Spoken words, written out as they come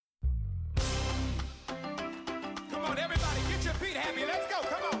feet happy. Let's go.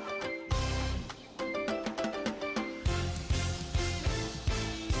 Come on.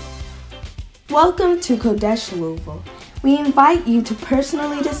 Welcome to Kodesh Louisville. We invite you to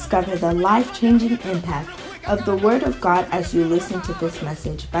personally discover the life-changing impact of the Word of God as you listen to this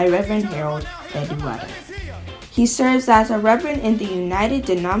message by Reverend Harold Bediwada. He serves as a reverend in the United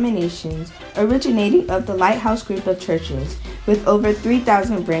Denominations, originating of the Lighthouse Group of Churches, with over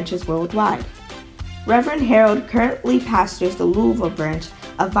 3,000 branches worldwide. Reverend Harold currently pastors the Louisville branch,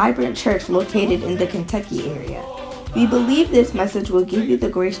 a vibrant church located in the Kentucky area. We believe this message will give you the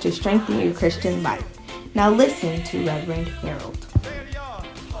grace to strengthen your Christian life. Now listen to Reverend Harold.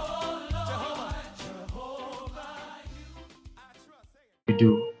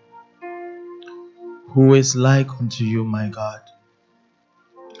 Do. Who is like unto you, my God?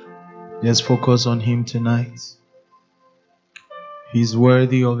 Just focus on Him tonight. He's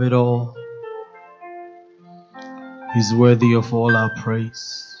worthy of it all. He's worthy of all our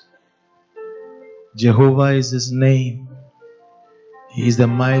praise. Jehovah is His name. He is the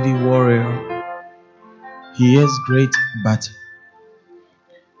mighty warrior. He is great in battle.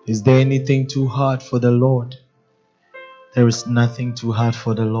 Is there anything too hard for the Lord? There is nothing too hard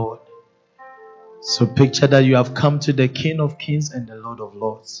for the Lord. So picture that you have come to the King of Kings and the Lord of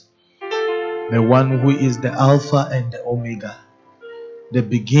Lords, the one who is the Alpha and the Omega, the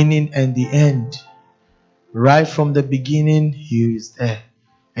beginning and the end. Right from the beginning, He is there,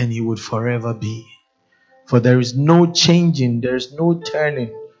 and He would forever be. For there is no changing, there is no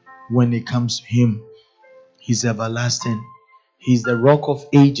turning when it comes to Him. He's everlasting. He's the rock of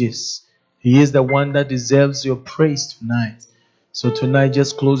ages. He is the one that deserves your praise tonight. So tonight,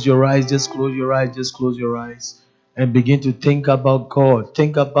 just close your eyes, just close your eyes, just close your eyes, and begin to think about God.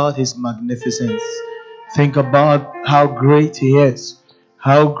 Think about His magnificence. Think about how great He is.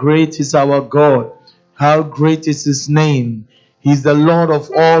 How great is our God. How great is His name. He's the Lord of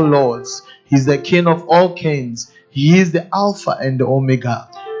all lords. He's the King of all kings. He is the Alpha and the Omega.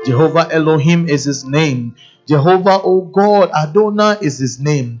 Jehovah Elohim is His name. Jehovah, O God, Adonai is His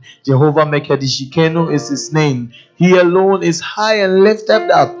name. Jehovah Mekadishikenu is His name. He alone is high and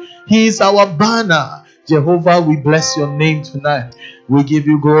lifted up. He is our banner. Jehovah, we bless your name tonight. We give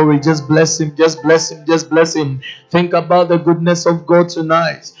you glory. Just bless Him. Just bless Him. Just bless Him. Think about the goodness of God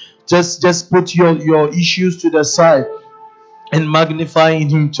tonight. Just put your issues to the side and magnifying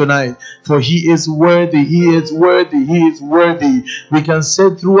Him tonight, for He is worthy. He is worthy. He is worthy. We can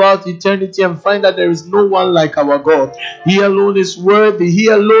say throughout eternity and find that there is no one like our God. He alone is worthy. He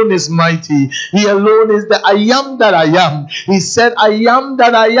alone is mighty. He alone is the I am that I am. He said, I am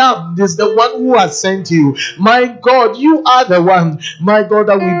that I am. This is the one who has sent you. My God, you are the one. My God,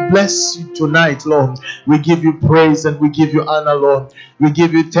 that we bless you tonight, Lord. We give you praise and we give you honor, Lord. We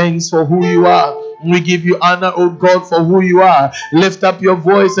give you thanks for who you are. We give you honor, oh God, for who you are. Lift up your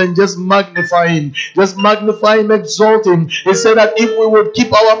voice and just magnify Him. Just magnify Him, exalt Him. He said that if we would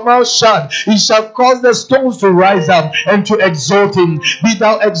keep our mouth shut, He shall cause the stones to rise up and to exalt Him. Be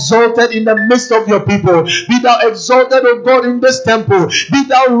thou exalted in the midst of your people. Be thou exalted, oh God, in this temple. Be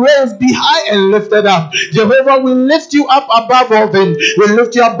thou raised, be high and lifted up. Jehovah, we lift you up above all things. We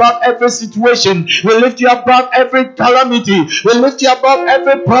lift you above every situation. We lift you above every calamity. We lift you above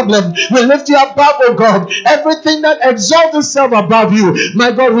every problem. We lift you above, oh God, everything that exalts itself above you.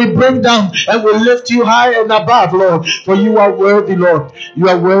 My God, we bring down and we lift you high and above, Lord. For you are worthy, Lord. You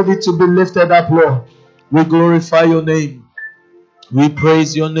are worthy to be lifted up, Lord. We glorify your name. We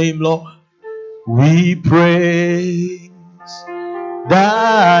praise your name, Lord. We praise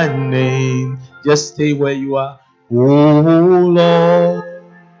thy name. Just stay where you are. Oh Lord.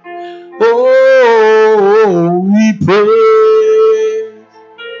 Oh, we praise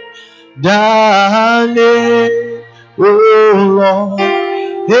thy name. Oh Lord.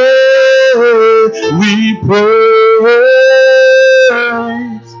 Hey, we praise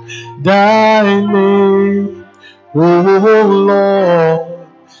thy name. Oh Lord.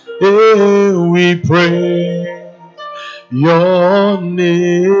 Hey, we praise your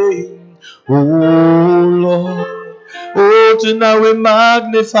name, oh Lord. Oh, tonight we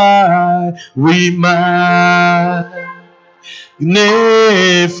magnify your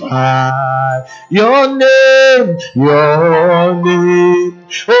name, your name.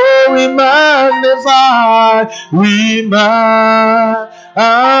 Oh, we magnify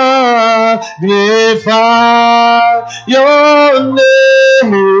your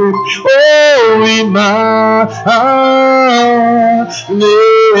name. Oh, we magnify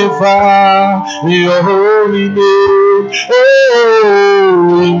your holy name.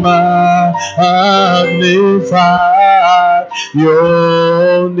 Oh, we magnify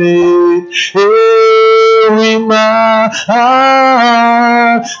your name. Oh, we magnify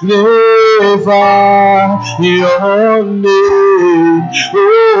your name.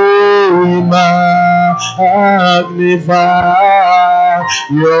 Oh, we magnify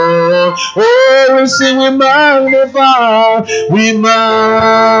your. Oh, we sing, we magnify, we magnify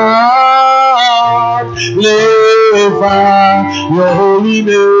your holy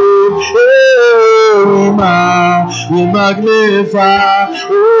name. We magnify.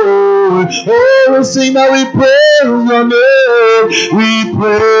 Oh, we sing that we praise your name. We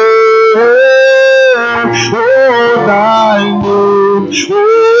praise, oh, thy name.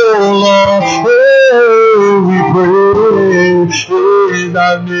 Oh, Lord, we praise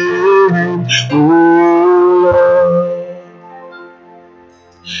thy name. Oh, Lord,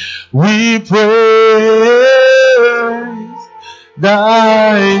 we praise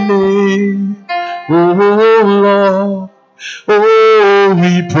thy name. Oh, Lord, oh,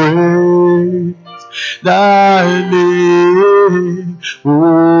 we praise thy name.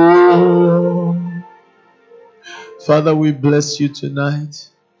 Oh, Father, we bless you tonight.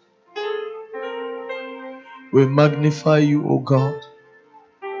 We magnify you, O God,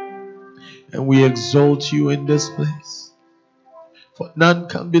 and we exalt you in this place. For none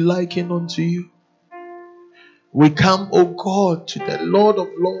can be likened unto you. We come, O God, to the Lord of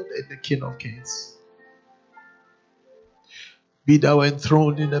Lords and the King of Kings. Be thou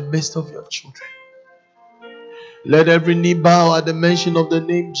enthroned in the midst of your children. Let every knee bow at the mention of the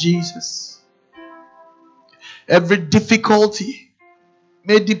name Jesus. Every difficulty,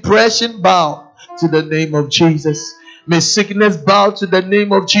 may depression bow to the name of Jesus. May sickness bow to the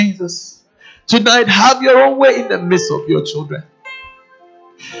name of Jesus. Tonight, have your own way in the midst of your children.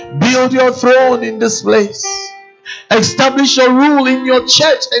 Build your throne in this place. Establish your rule in your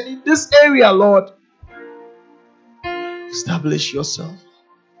church and in this area, Lord. Establish yourself.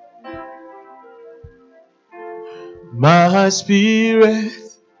 My spirit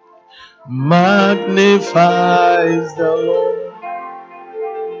magnifies the Lord,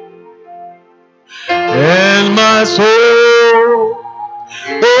 and my soul,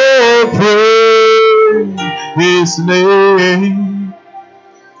 oh, praise his name.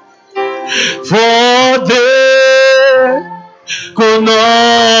 For death could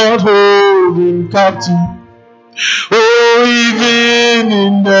not hold him captive, oh, even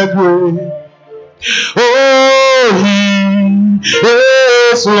in the grave. Oh, he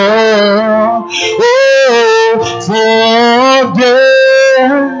is Lord. Oh, for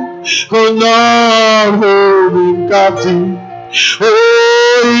death could not hold him captive.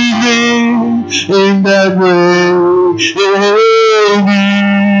 Oh, even in the grave,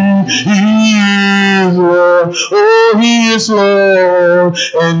 he is Lord. Oh, he is Lord,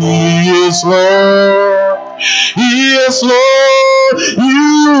 and he is Lord. He is Lord,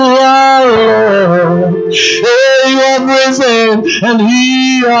 you are Lord. You are risen, and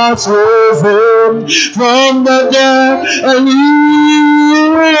he has risen from the dead, and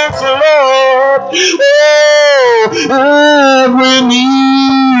he is Lord. Oh, every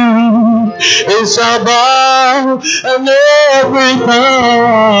knee is bow, and every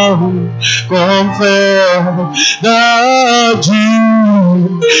tongue confess that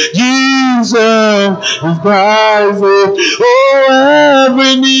Jesus is Christ. Oh,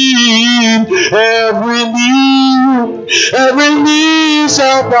 every knee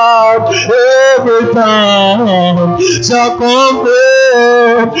shall bow, every tongue shall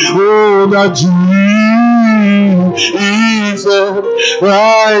confess, oh, that Jesus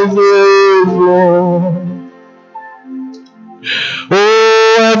Christ is Lord.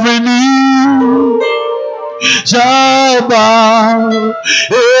 Oh, every knee shall bow,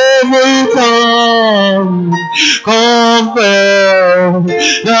 every tongue confess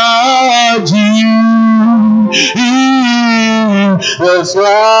that Jesus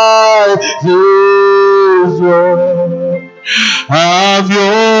Christ is Lord. Have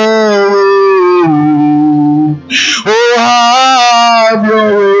your way, oh, have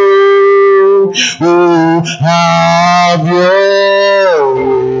your way, oh, have your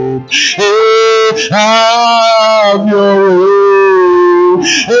way, have your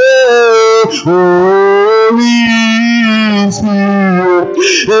way, Holy Spirit,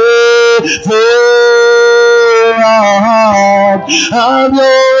 fill our heart, have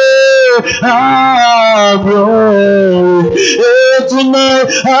your way, have your way, tonight,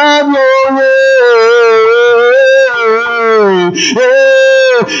 have your way,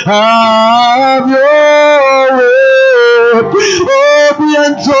 have your way, oh, be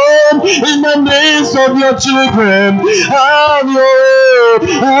enthroned in the midst of your children. Have your way,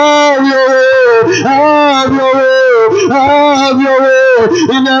 have your way, have your way, have your way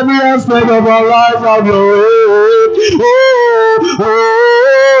in every aspect of our lives. Have your way.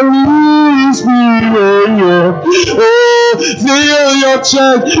 Holy Spirit, yeah. Oh, fill your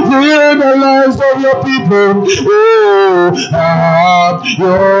church, fill the lives of your people. Oh, have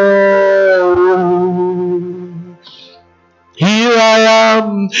your way. Here I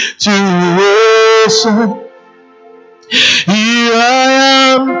am to worship. Here I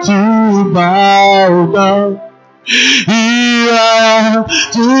am to bow down. Here I am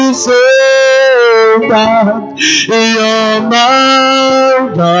to say that you're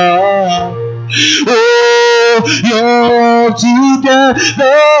my God. Oh, you're together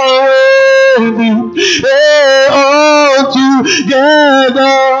worthy. All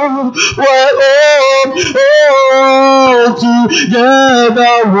together, all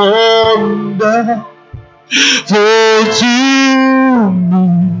together wonderful to me.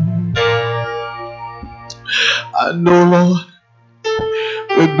 I know, Lord,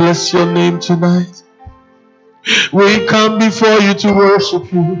 we bless your name tonight. We come before you to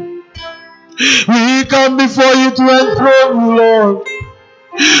worship you. We come before you to enthrone you, Lord.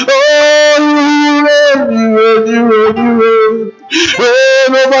 Oh, you reign, you reign, you reign, you reign.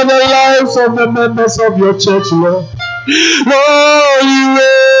 Reign over the lives of the members of your church, Lord. Lord, you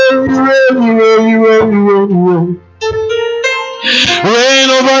reign, you reign, you reign, you reign, you reign, you reign. Reign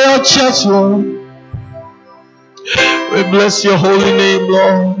over your church, Lord. We bless your holy name,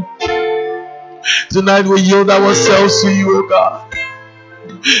 Lord. Tonight we yield ourselves to you, O God.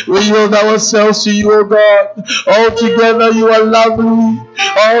 We yield ourselves to you, O God. All together you are lovely.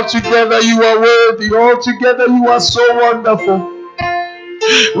 All together you are worthy. All together you are so wonderful.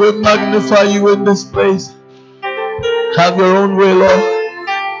 We magnify you in this place. Have your own way, Lord.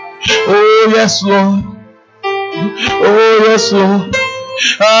 Oh, yes, Lord. Oh, yes, Lord.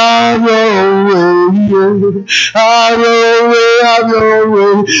 Have your own way. Have your own way. Have your own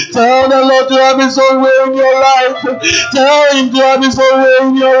way. Tell the Lord to have his own way in your life. Tell him to have his own way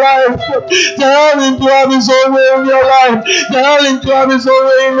in your life. Tell him to have his own way in your life. Tell him to have his own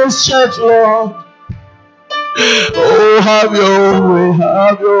way in this church, Lord. Oh, have your own way.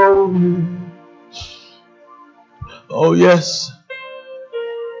 Have your own way. Oh, yes.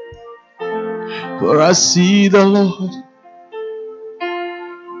 For I see the Lord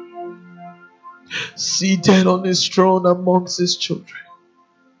seated on his throne amongst his children.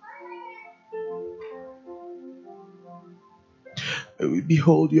 May we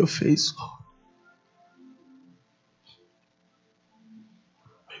behold your face, Lord.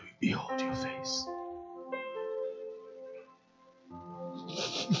 May we behold your face.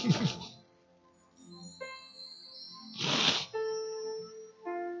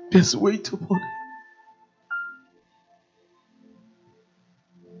 There's weight upon it.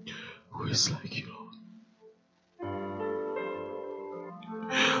 Who is like you, Lord?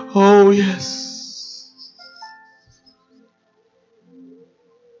 Oh, yes.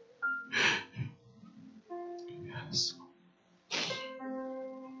 Yes.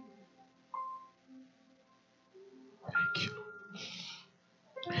 Thank you.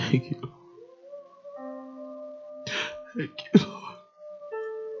 Thank you. Thank you, Lord.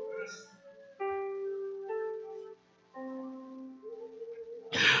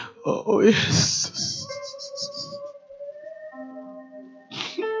 Oh, yes.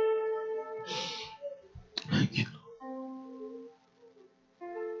 Thank you, Lord.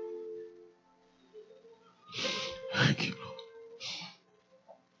 Thank you,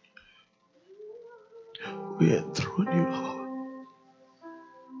 Lord. We enthrone you, Lord.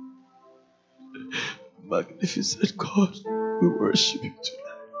 Magnificent God, we worship you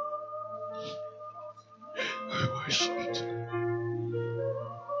tonight. We worship you tonight.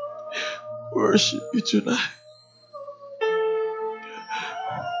 We worship you tonight.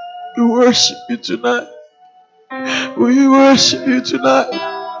 We worship you tonight. We worship you tonight.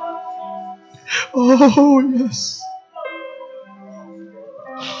 Oh, yes.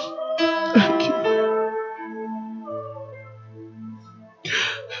 Thank you.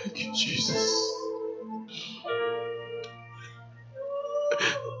 Thank you, Jesus.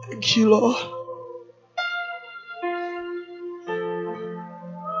 Thank you, Lord.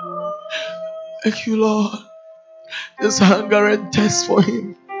 Thank you, Lord. This hunger and thirst for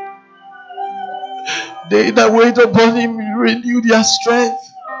him. They that wait upon him renew their strength.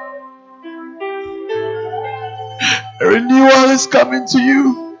 A renewal is coming to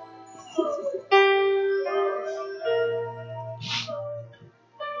you.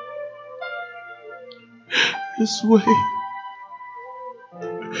 This way.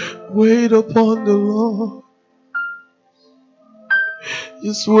 Wait upon the Lord.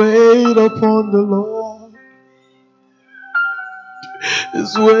 Just wait upon the Lord.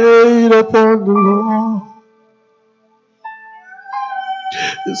 Just wait upon the Lord.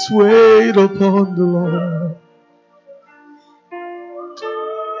 Just wait upon the Lord.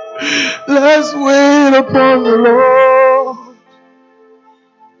 Let's wait upon the Lord.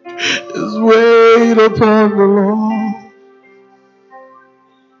 Just wait upon the Lord.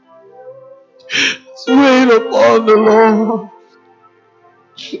 Just wait upon the Lord.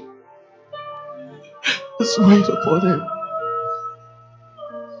 Just wait upon Him.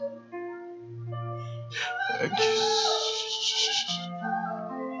 Thank you.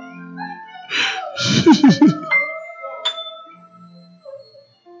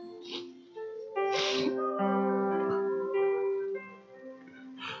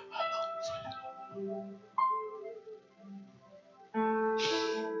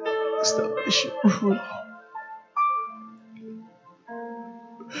 Establish your rule.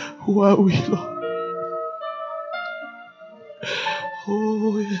 Who are we, Lord?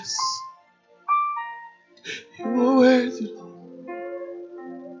 Oh, yes. You are worthy, Lord.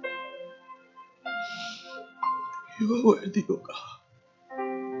 You are worthy, oh God.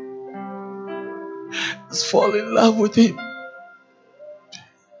 Let's fall in love with Him.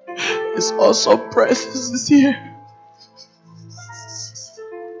 His awesome presence is here.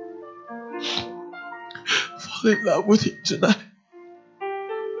 Fall in love with Him tonight.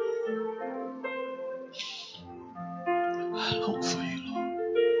 I long for you, Lord.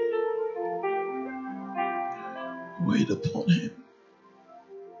 Wait upon Him.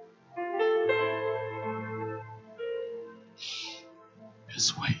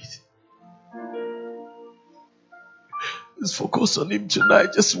 Just wait. Just focus on Him tonight.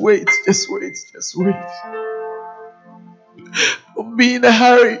 Just wait. Just wait. Just wait. Don't be in a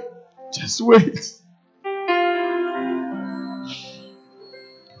hurry. Just wait.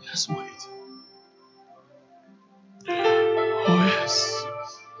 Just wait. Oh, yes.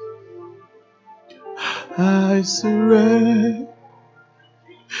 I surrender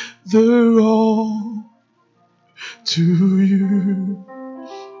all to you.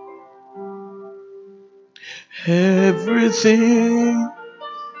 Everything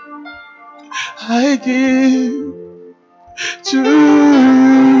I give to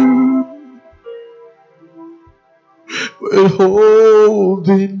you,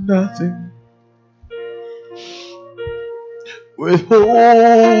 withholding nothing,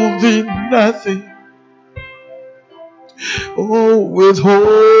 withholding nothing, oh, withholding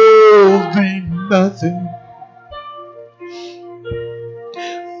nothing,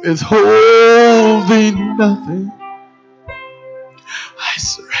 withholding nothing. I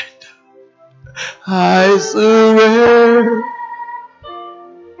surrender, I surrender.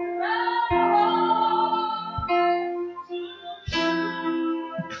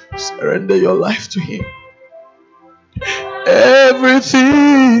 Surrender your life to Him.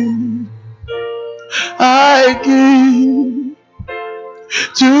 Everything I give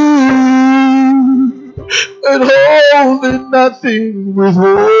to you, withholding nothing,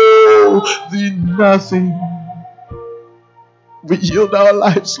 withholding nothing. We yield our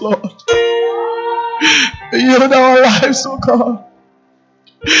lives, Lord. We yield our lives, oh God.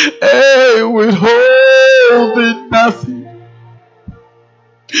 Hey, withholding nothing.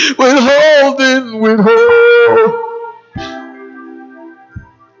 Withholding.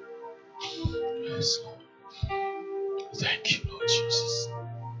 Yes, Lord. Thank you, Lord Jesus.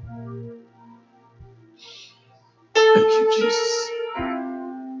 Thank you, Jesus.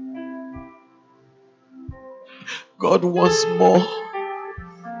 God wants more.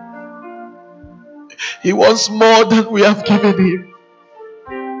 He wants more than we have given Him.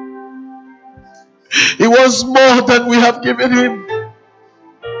 He wants more than we have given Him.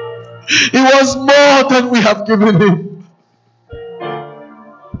 He wants more than we have given Him.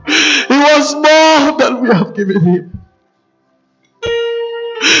 He wants more than we have given Him.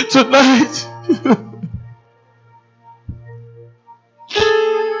 Tonight,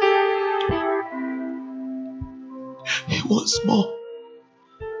 He wants more.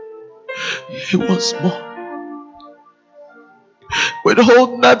 He wants more.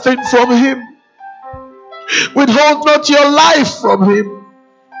 Withhold nothing from Him. Withhold not your life from Him.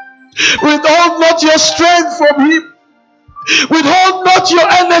 Withhold not your strength from Him. Withhold not your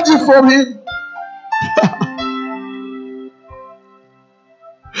energy from Him.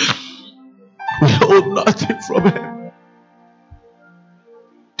 Withhold nothing from Him.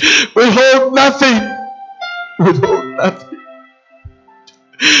 Withhold nothing. Withhold nothing.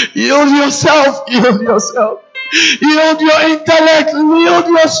 Yield yourself. Yield yourself. Yield your intellect. Yield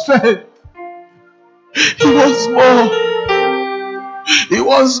your strength. He wants more. He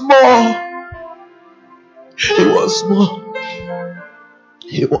wants more. He wants more.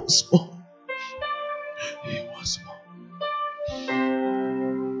 He wants more. He wants more.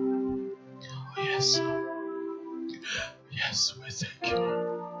 Oh, yes. Yes, we thank you.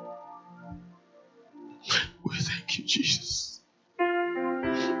 We thank you, Jesus.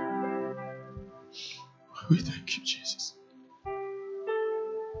 We thank you, Jesus.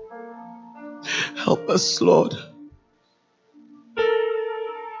 Help us, Lord,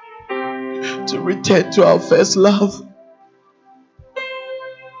 to return to our first love,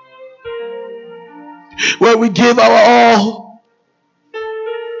 where we give our all.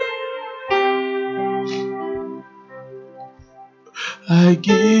 I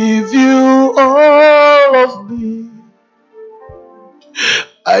give you all of me.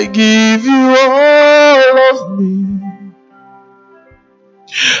 I give you all of me.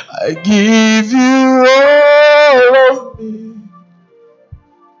 I give you all of me.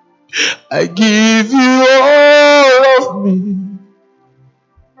 I give you all of me.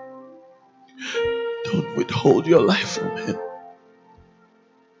 Don't withhold your life from him.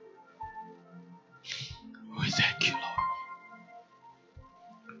 We thank you, Lord.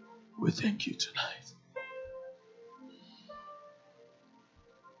 We thank you tonight.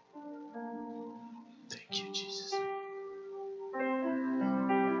 Thank you, Jesus.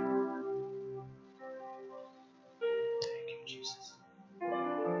 Thank you, Jesus.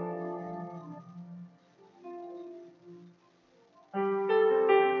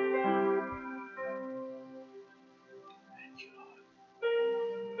 Thank you, Lord.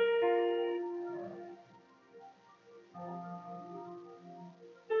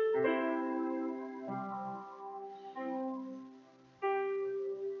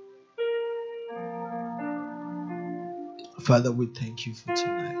 Father, we thank you for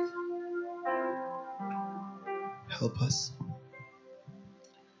tonight. Help us.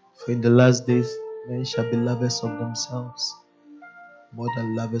 For in the last days, men shall be lovers of themselves more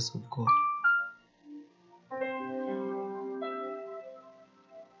than lovers of God.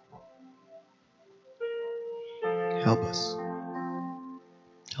 Help us.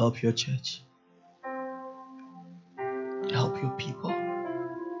 Help your church. Help your people.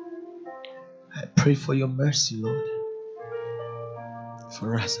 I pray for your mercy, Lord,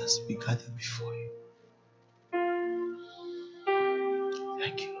 for us as we gather before you.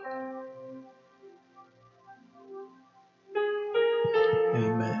 Thank you, Lord.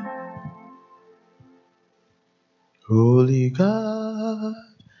 Amen. Holy God,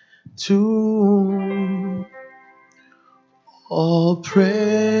 to all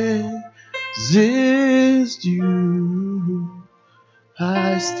praises due,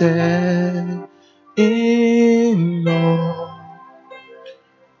 I stand in awe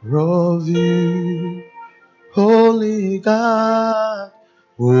of you. Holy God,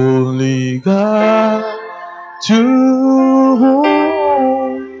 to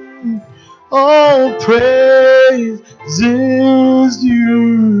whom all praise is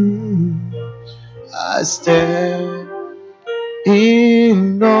due, I stand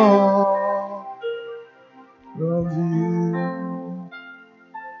in awe of you.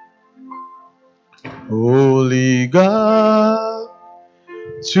 Holy God,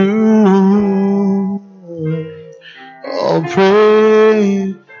 to whom all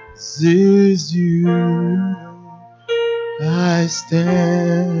praise is due, I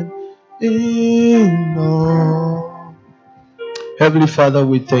stand in awe. Heavenly Father,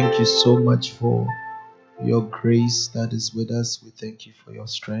 we thank you so much for your grace that is with us. We thank you for your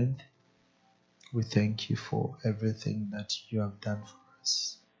strength. We thank you for everything that you have done for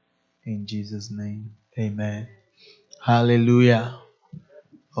us. In Jesus' name, amen. Hallelujah.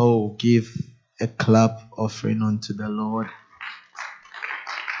 Oh, give a clap offering unto the Lord.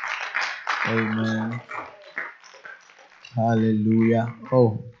 Amen. Hallelujah.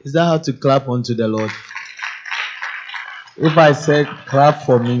 Oh, is that how to clap unto the Lord? If I said clap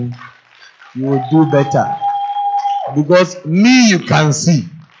for me, you will do better. Because me you can see,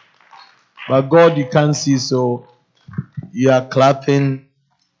 but God you can't see, so you are clapping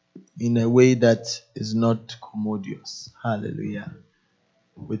in a way that is not commodious. Hallelujah.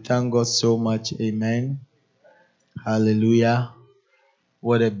 We thank God so much. Amen. Hallelujah.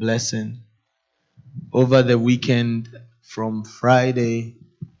 What a blessing. Over the weekend from Friday,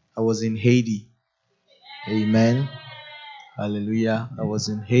 I was in Haiti. Amen. Hallelujah. I was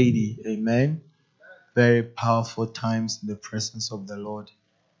in Haiti. Amen. Very powerful times in the presence of the Lord.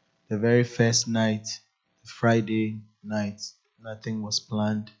 The very first night, Friday night, nothing was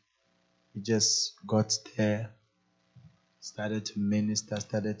planned. We just got there started to minister,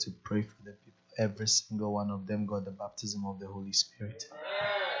 started to pray for the people. Every single one of them got the baptism of the Holy Spirit.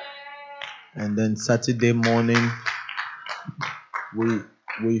 And then Saturday morning,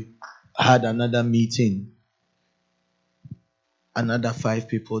 we had another meeting. Another 5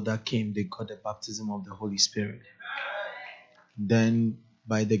 people that came, they got the baptism of the Holy Spirit. Then,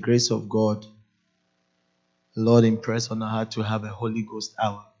 by the grace of God, the Lord impressed on our heart to have a Holy Ghost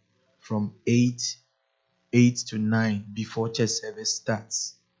hour from 8 to 9 before church service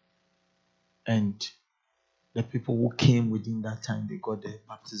starts. And the people who came within that time, they got the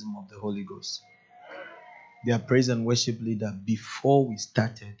baptism of the Holy Ghost. Their praise and worship leader, before we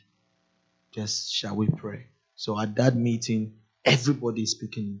started, just shall we pray? So at that meeting, everybody is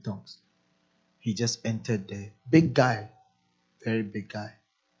speaking in tongues. He just entered there. Big guy, very big guy.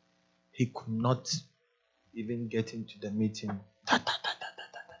 He could not even get into the meeting.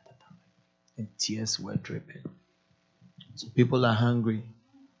 And tears were dripping. So people are hungry.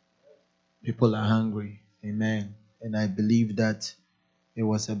 People are hungry. Amen. And I believe that it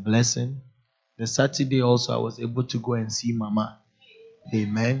was a blessing. The Saturday also, I was able to go and see Mama.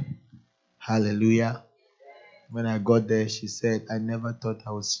 Amen. Hallelujah. When I got there, she said, I never thought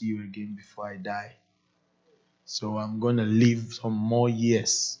I would see you again before I die. So I'm going to live some more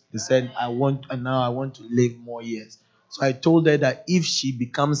years. He said, I want to live more years. So I told her that if she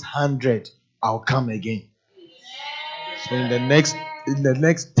becomes 100, I'll come again. So in the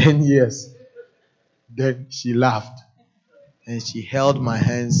next 10 years, then she laughed. And she held my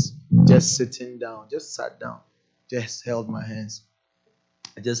hands, just sitting down, just sat down, just held my hands.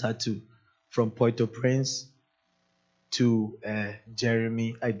 I just had to, from Port-au-Prince to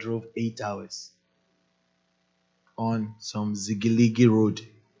Jeremy, I drove 8 hours on some Zigiligi road.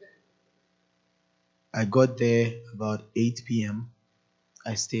 I got there about 8 p.m.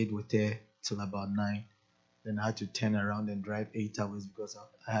 I stayed with her till about 9. Then I had to turn around and drive 8 hours because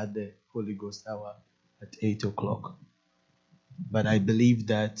I had the Holy Ghost hour at 8 o'clock. But I believe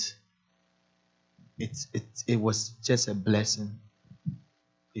that it was just a blessing.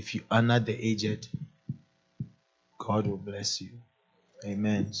 If you honor the aged, God will bless you.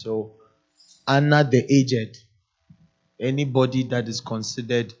 Amen. So honor the aged. Anybody that is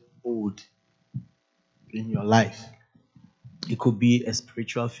considered old in your life. It could be a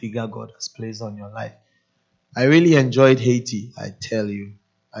spiritual figure God has placed on your life. I really enjoyed Haiti. I tell you,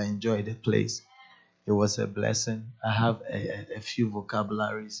 I enjoyed the place. It was a blessing. I have a few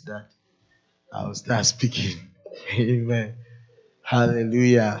vocabularies that I'll start speaking. Amen.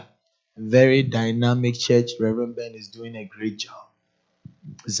 Hallelujah. Very dynamic church. Reverend Ben is doing a great job.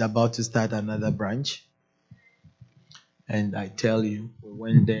 He's about to start another branch. And I tell you, we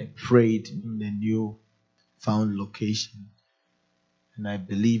went there, prayed in the new found location. And I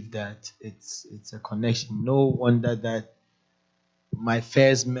believe that it's a connection. No wonder that my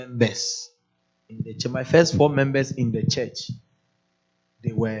first 4 members in the church,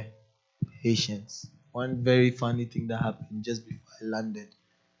 they were Haitians. One very funny thing that happened just before I landed,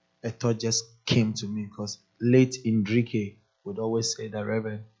 a thought just came to me because late Enrique would always say that,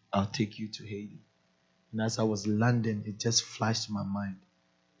 Reverend, I'll take you to Haiti. And as I was landing, it just flashed my mind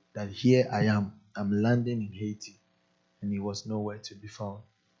that here I am. I'm landing in Haiti. And he was nowhere to be found.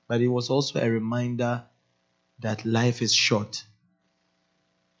 But it was also a reminder that life is short.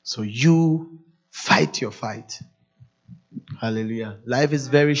 So you fight your fight. Hallelujah. Life is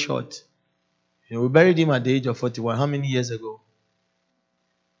very short. We buried him at the age of 41. How many years ago?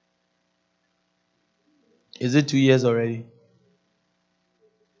 Is it 2 years already?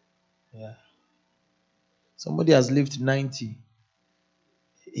 Yeah. Somebody has lived 90.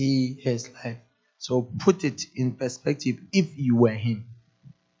 His life. So put it in perspective. If you were him,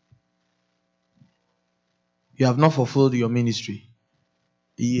 you have not fulfilled your ministry.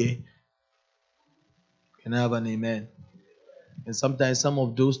 Yeah. Can I have an amen? And sometimes some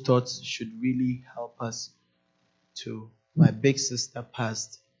of those thoughts should really help us to. My big sister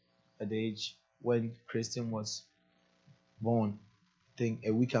passed at the age when Christian was born. I think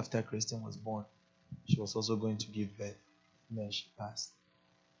a week after Christian was born, she was also going to give birth. And then she passed.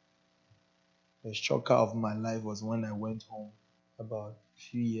 The shocker of my life was when I went home about a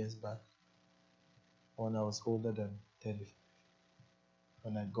few years back, when I was older than 35.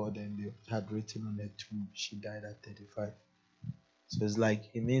 When I got there, they had written on the tomb, she died at 35. So it's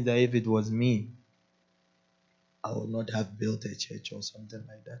like, it means that if it was me, I would not have built a church or something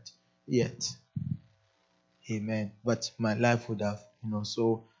like that yet. Amen. But my life would have,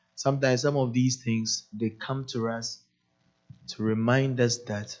 so sometimes some of these things, they come to us to remind us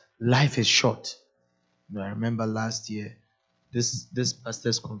that life is short. I remember last year, this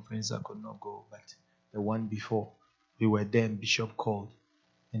pastor's conference I could not go, but the one before, We were there and Bishop called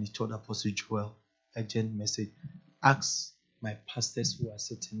and he told Apostle Joel, urgent message, ask my pastors who are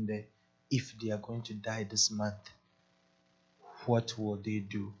sitting there if they are going to die this month. What will they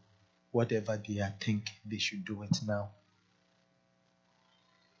do? Whatever they are thinking, they should do it now.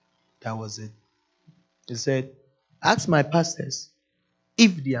 That was it. He said, ask my pastors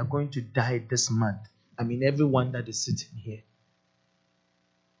if they are going to die this month. I mean, everyone that is sitting here.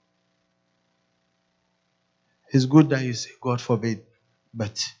 It's good that you say, God forbid,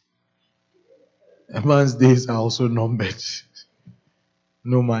 but a man's days are also numbered.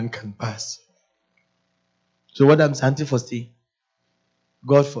 No man can pass. So what I'm saying for say,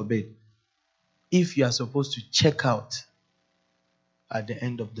 God forbid, if you are supposed to check out at the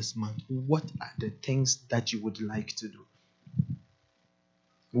end of this month, what are the things that you would like to do?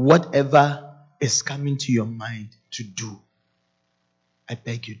 Whatever is coming to your mind to do, I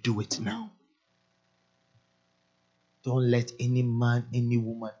beg you, do it now. Don't let any man, any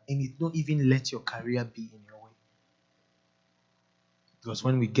woman, don't even let your career be in your way. Because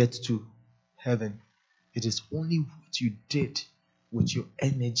when we get to heaven, it is only what you did with your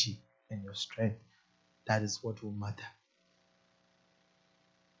energy and your strength that is what will matter.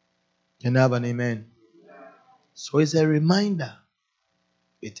 Can I have an amen? So it's a reminder.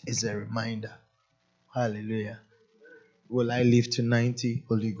 It is a reminder. Hallelujah. Will I live to 90?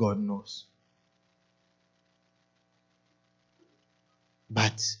 Only God knows.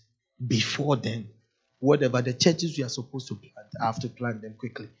 But before then, whatever the churches we are supposed to plant, I have to plant them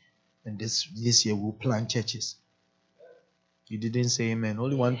quickly. And this year we'll plant churches. You didn't say amen.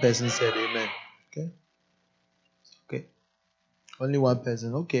 Only one person said amen. Okay? Okay. Only one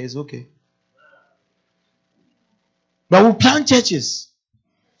person. Okay, it's okay. But we'll plant churches.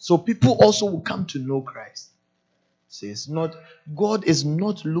 So people also will come to know Christ. See, it's not, God is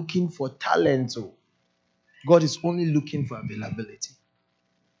not looking for talent. God is only looking for availability.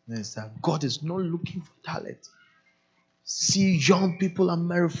 Understand? God is not looking for talent. See young people are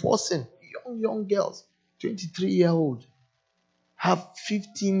married forcing. Young girls, 23-year-old, have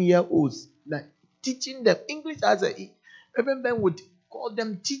 15-year-olds, like teaching them English as a Reverend Ben would call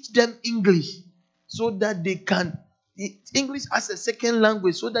them, teach them English so that they can English as a second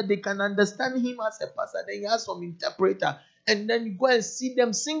language, so that they can understand him as a pastor. Then he has some interpreter, and then you go and see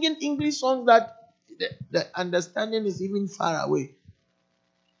them singing English songs that the understanding is even far away.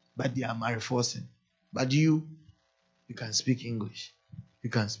 But they are married forcing. But you can speak English, you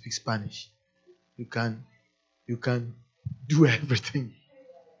can speak Spanish, you can do everything.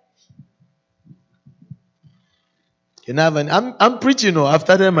 You know, I'm preaching. I've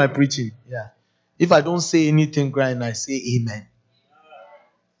started my preaching. Yeah. If I don't say anything, grind, I say amen.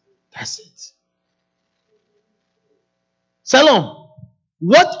 That's it. Salom.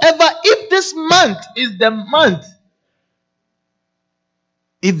 Whatever, if this month is the month,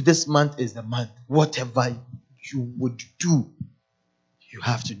 whatever you would do, you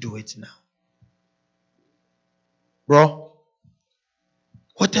have to do it now. Bro,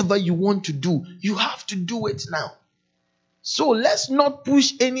 whatever you want to do, you have to do it now. So let's not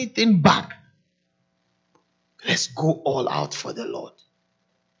push anything back. Let's go all out for the Lord.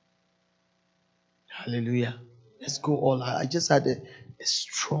 Hallelujah. Let's go all out. I just had a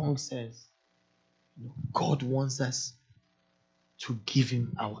strong sense. God wants us to give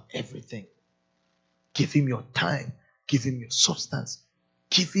him our everything. Give him your time. Give him your substance.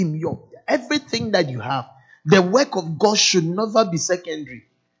 Give him your everything that you have. The work of God should never be secondary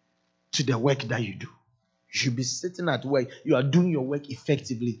to the work that you do. You should be sitting at work. You are doing your work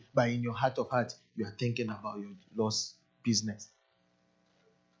effectively, but in your heart of hearts, you are thinking about your lost business.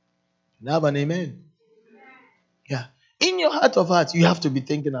 Now, an amen. Yeah. In your heart of hearts, you have to be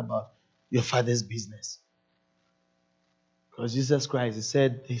thinking about your father's business. Because Jesus Christ,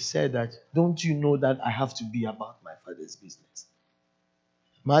 he said that, don't you know that I have to be about my father's business?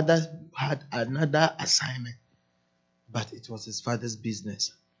 Mother had another assignment, but it was his father's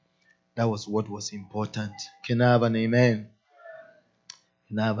business. That was what was important. Can I have an amen?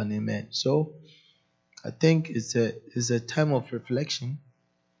 Can I have an amen? So, I think it's a time of reflection.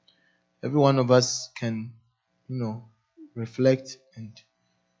 Every one of us can, reflect, and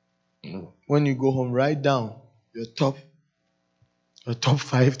when you go home, write down your top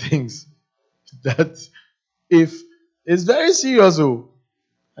 5 things that, if it's very serious.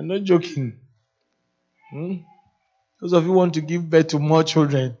 I'm not joking. Those of you who want to give birth to more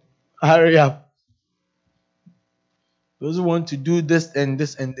children, hurry up. Those who want to do this and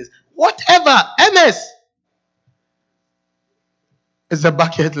this and this, whatever, MS, it's a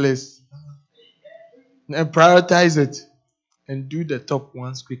bucket list. And prioritize it and do the top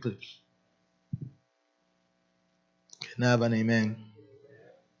ones quickly. Can I have an amen?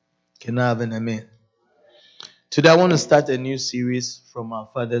 Can I have an amen? Today I want to start a new series from our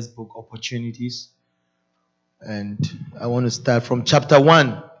Father's book, Opportunities. And I want to start from chapter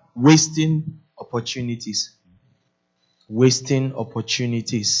 1, Wasting Opportunities. Wasting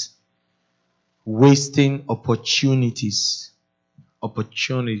opportunities. Wasting opportunities.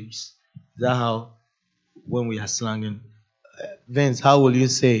 Opportunities. Is that how, when we are slanging? Vince, how will you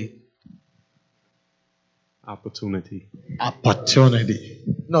say? Opportunity. Opportunity.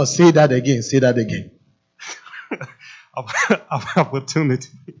 No, say that again. Say that again. Opportunity.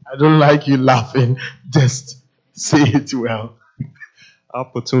 I don't like you laughing. Just say it well.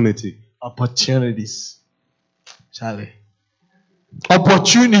 Opportunity. Opportunities. Charlie.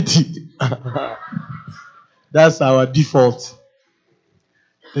 Opportunity. That's our default.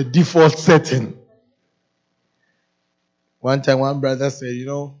 The default setting. One time, one brother said,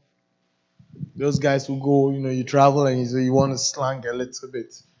 those guys who go, you travel and you want to slang a little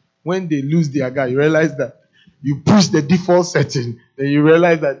bit. When they lose their guy, you realize that you push the default setting. Then you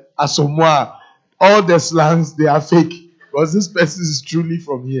realize that Asamoah, all the slangs, they are fake. Because this person is truly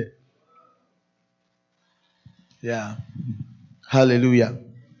from here. Yeah. Hallelujah.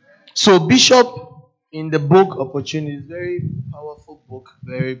 So Bishop, in the book Opportunities, very powerful book,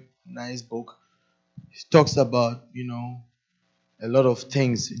 very nice book. He talks about, a lot of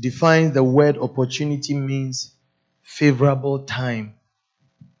things. Defines the word opportunity means favorable time.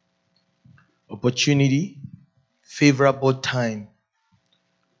 Opportunity, favorable time.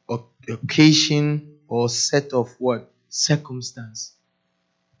 Occasion or set of what? Circumstance.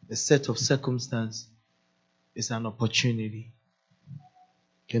 A set of circumstance is an opportunity.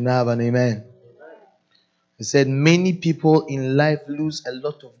 Can I have an amen? He said many people in life lose a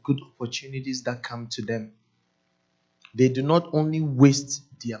lot of good opportunities that come to them. They do not only waste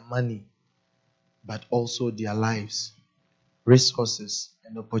their money, but also their lives, resources,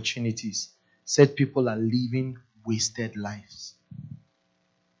 and opportunities. Said people are living wasted lives.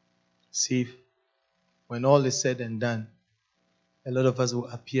 See, when all is said and done, a lot of us will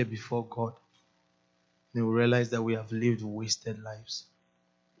appear before God. They will realize that we have lived wasted lives.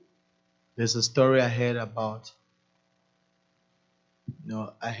 There's a story I heard about.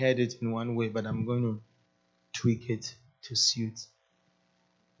 I heard it in one way, but I'm going to tweak it to suit.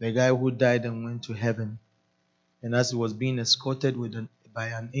 The guy who died and went to heaven, and as he was being escorted by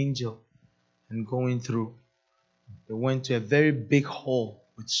an angel and going through, they went to a very big hall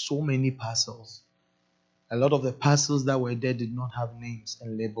with so many parcels. A lot of the parcels that were there did not have names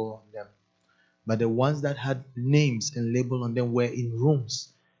and label on them. But the ones that had names and label on them were in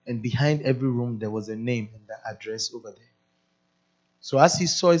rooms. And behind every room, there was a name and the address over there. So as he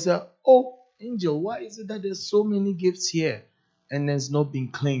saw, he said, "Oh, angel, why is it that there's so many gifts here and there's not been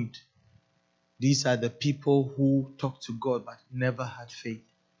claimed?" These are the people who talked to God but never had faith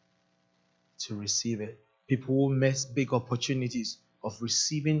to receive it. People who miss big opportunities of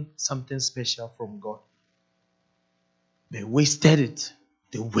receiving something special from God. They wasted it.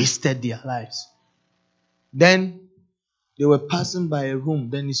 They wasted their lives. Then they were passing by a room.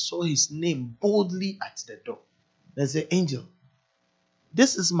 Then he saw his name boldly at the door. There's an angel.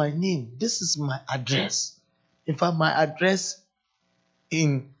 This is my name. This is my address. In fact, my address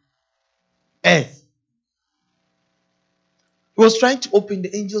in earth. He was trying to open.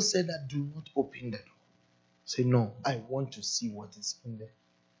 The angel said that do not open the door. Say, "No, I want to see what is in there."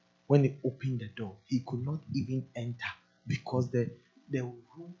 When he opened the door, he could not even enter because the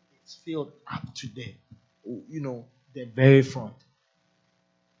room is filled up to the very front.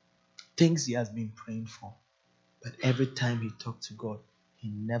 Things he has been praying for. But every time he talked to God, he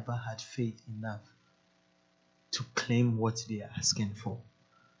never had faith enough to claim what they are asking for.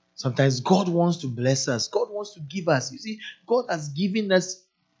 Sometimes God wants to bless us. God wants to give us. You see, God has given us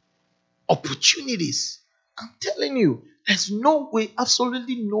opportunities. I'm telling you, there's no way,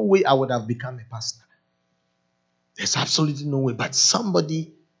 absolutely no way I would have become a pastor. There's absolutely no way. But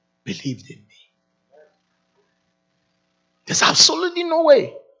somebody believed in me. There's absolutely no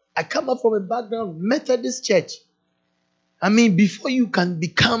way. I come up from a background, Methodist church. Before you can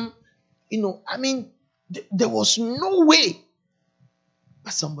become, there was no way.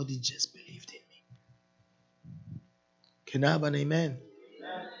 But somebody just believed in me. Can I have an amen?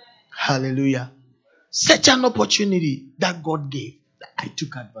 Amen. Hallelujah. Such an opportunity that God gave that I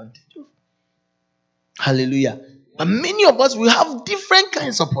took advantage of. Hallelujah. But many of us will have different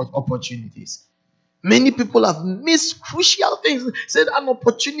kinds of opportunities. Many people have missed crucial things. Said an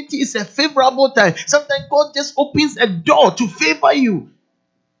opportunity is a favorable time. Sometimes God just opens a door to favor you.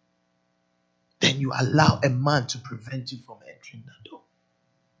 Then you allow a man to prevent you from entering that door.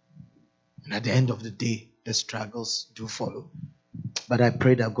 And at the end of the day, the struggles do follow. But I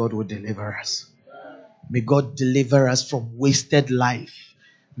pray that God will deliver us. May God deliver us from wasted life.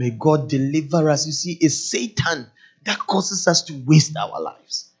 May God deliver us. You see, it's Satan that causes us to waste our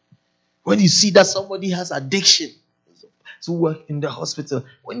lives. When you see that somebody has addiction to work in the hospital,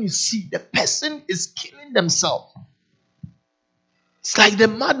 when you see the person is killing themselves, it's like the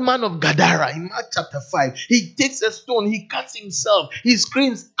madman of Gadara in Mark chapter 5. He takes a stone, he cuts himself, he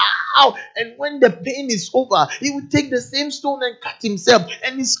screams, ow! And when the pain is over, he will take the same stone and cut himself.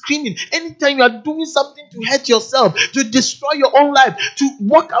 And he's screaming. Anytime you are doing something to hurt yourself, to destroy your own life, to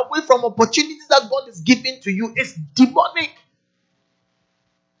walk away from opportunities that God is giving to you, it's demonic.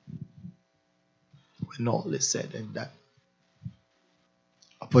 When all is said and done,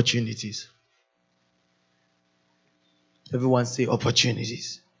 opportunities. Everyone say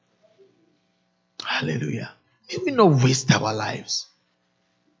opportunities. Hallelujah. May we not waste our lives.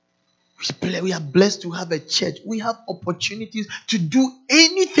 We are blessed to have a church. We have opportunities to do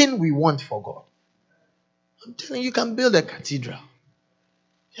anything we want for God. I'm telling you, you can build a cathedral.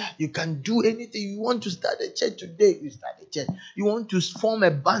 Yeah, you can do anything. You want to start a church today, you start a church. You want to form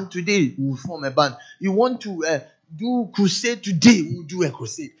a band today, you will form a band. You want to do crusade today, we will do a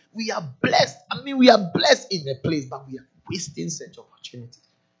crusade. We are blessed. We are blessed in a place, but we are wasting such opportunities.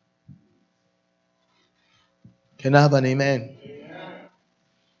 Can I have an amen?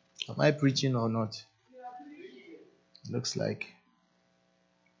 Am I preaching or not? Looks like.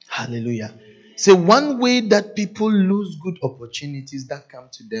 Hallelujah. So one way that people lose good opportunities that come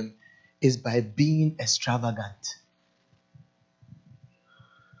to them is by being extravagant.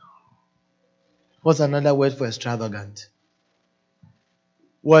 What's another word for extravagant?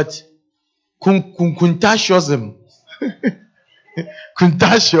 What? Contagious.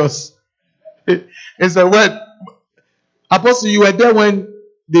 Contagious. It's a word. Apostle, you were there when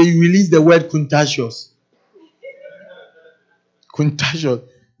they released the word contagious. Contagious.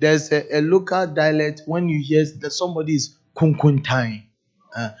 There's a local dialect when you hear that somebody is kunkuntai.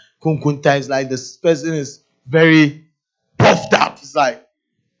 Kunkuntai is like this person is very puffed up. It's like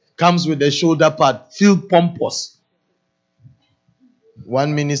comes with the shoulder pad, feel pompous.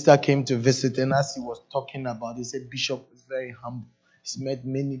 One minister came to visit, and as he was talking about, he said, Bishop is very humble. He's met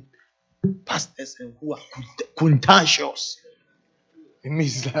many pastors and who are contagious. It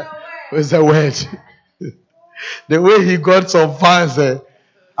means that what's the word? The way he got some fans,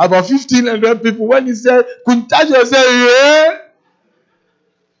 about 1,500 people. When he said contagious, said, yeah,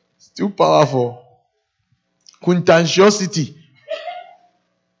 it's too powerful. Contagiosity.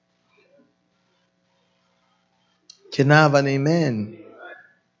 Can I have an amen?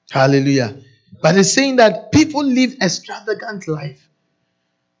 Hallelujah. But it's saying that people live extravagant life.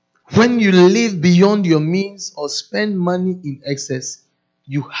 When you live beyond your means or spend money in excess,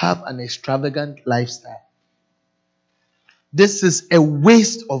 you have an extravagant lifestyle. This is a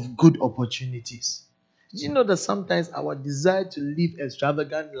waste of good opportunities. Do you know that sometimes our desire to live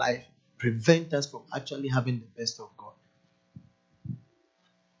extravagant life prevents us from actually having the best of God?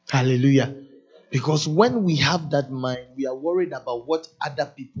 Hallelujah. Because when we have that mind, we are worried about what other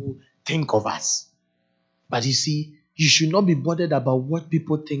people think of us. But you see, you should not be bothered about what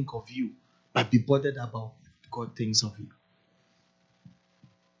people think of you, but be bothered about what God thinks of you.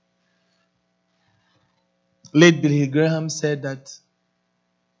 Late Billy Graham said that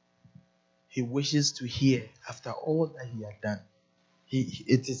he wishes to hear, after all that he had done,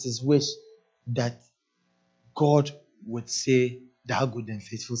 it is his wish that God would say, thou good and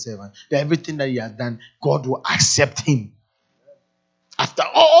faithful servant, that everything that he has done, God will accept him. After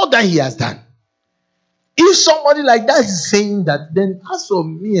all that he has done. If somebody like that is saying that, then as for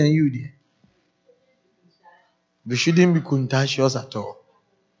me and you there, we shouldn't be contagious at all.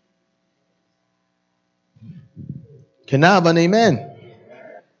 Can I have an amen?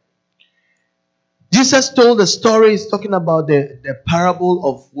 Jesus told the story, he's talking about the parable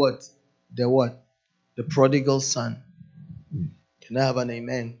of what? The prodigal son. Can I have an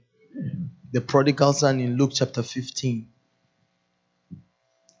amen? The prodigal son in Luke chapter 15.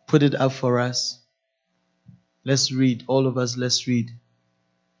 Put it up for us. Let's read. All of us, let's read.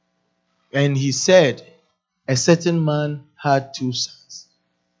 And he said, a certain man had 2 sons.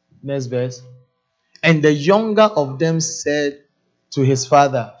 Next verse. And the younger of them said to his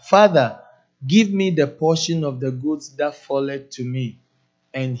father, Father, give me the portion of the goods that falleth to me.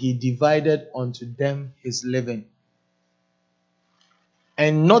 And he divided unto them his living.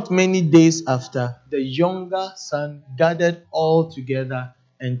 And not many days after, the younger son gathered all together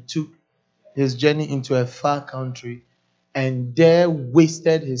and took his journey into a far country, and there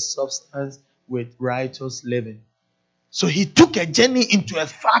wasted his substance with riotous living. So he took a journey into a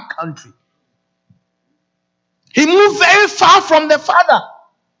far country. He moved very far from the Father.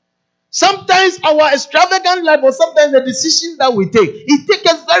 Sometimes our extravagant life, or sometimes the decision that we take, it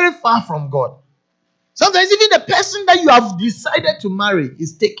takes us very far from God. Sometimes even the person that you have decided to marry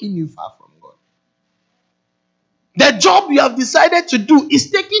is taking you far from God. The job you have decided to do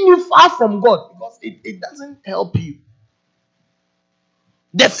is taking you far from God because it doesn't help you.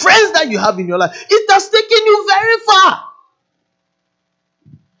 The friends that you have in your life, it has taken you very far.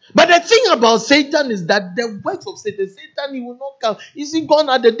 But the thing about Satan is that the works of Satan, he will not come. Is he gone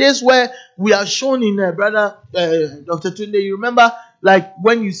are the days where we are shown in brother Dr. Tunde? You remember, like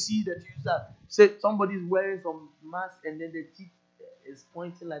when you see the user, say somebody's wearing some mask and then the teeth is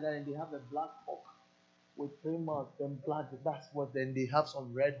pointing like that, and they have a black hawk with 3 marks and blood. That's what. Then they have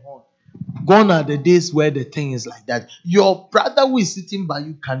some red horn. Gone are the days where the thing is like that. Your brother who is sitting by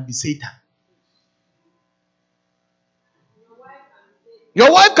you can be Satan.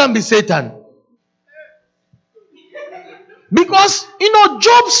 Your wife can be Satan. Because,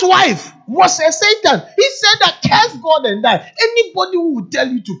 Job's wife was a Satan. He said that curse God and die. Anybody who would tell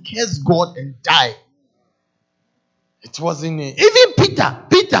you to curse God and die, it wasn't it. Even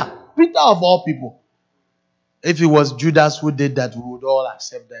Peter of all people. If it was Judas who did that, we would all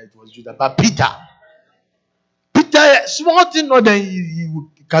accept that it was Judas. But Peter, small thing, not then he would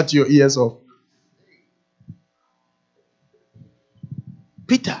cut your ears off.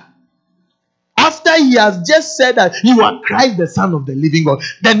 Peter. After he has just said that you are Christ, the Son of the living God.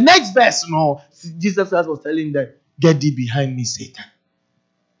 The next verse, Jesus Christ was telling them, get thee behind me, Satan.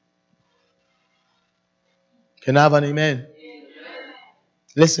 Can I have an amen?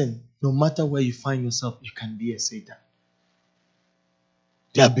 Listen, no matter where you find yourself, you can be a Satan.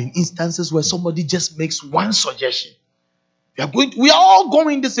 There have been instances where somebody just makes one suggestion. We are all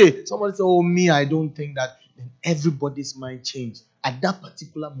going to say, somebody say, oh, me, I don't think that. Then everybody's mind changed. At that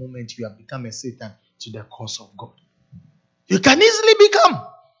particular moment, you have become a Satan to the cause of God. You can easily become.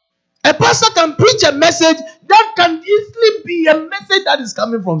 A pastor can preach a message that can easily be a message that is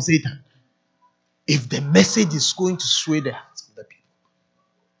coming from Satan. If the message is going to sway the hearts of the people.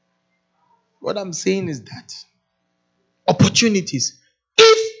 What I'm saying is that opportunities.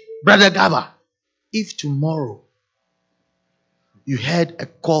 If, Brother Gaba, if tomorrow you had a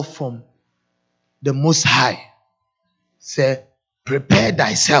call from the Most High, say, prepare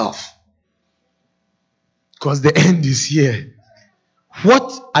thyself, because the end is here.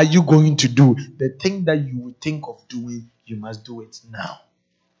 What are you going to do? The thing that you would think of doing, you must do it now.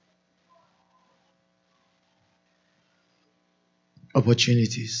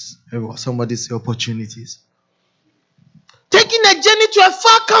 Opportunities. Somebody say opportunities. Taking a journey to a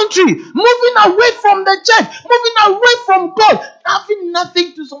far country, moving away from the church, moving away from God, having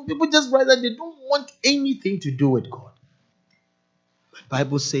nothing to. Some people just rather they don't want anything to do with God. The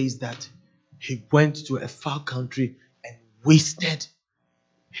Bible says that he went to a far country and wasted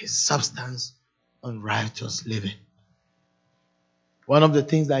his substance on riotous living. One of the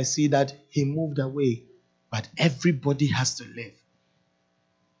things I see that he moved away, but everybody has to live.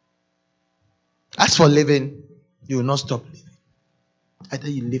 As for living, you will not stop living. Either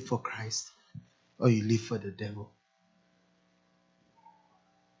you live for Christ or you live for the devil.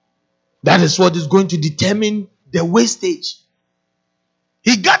 That is what is going to determine the wastage.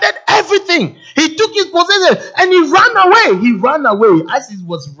 He gathered everything. He took his possession and he ran away. He ran away. As he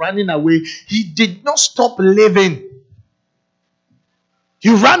was running away, he did not stop living.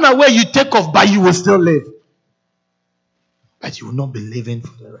 You run away, you take off, but you will still live. But you will not be living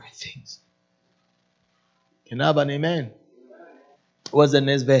for the right things. Can I have an amen? What's the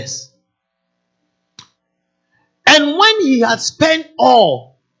next verse? And when he had spent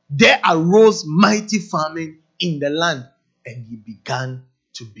all, there arose mighty famine in the land, and he began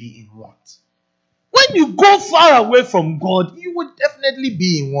to be in want. When you go far away from God, you will definitely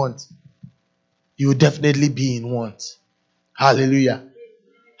be in want. You will definitely be in want. Hallelujah.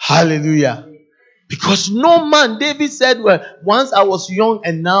 Hallelujah. Because no man, David said, well, once I was young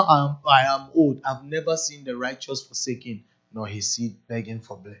and now I am old. I've never seen the righteous forsaken, nor his seed begging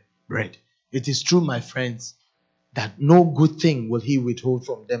for bread. It is true, my friends, that no good thing will he withhold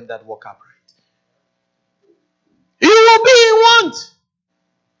from them that walk upright. You will be in want.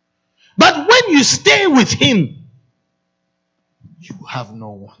 But when you stay with him, you have no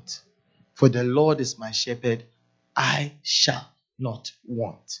want. For the Lord is my shepherd, I shall not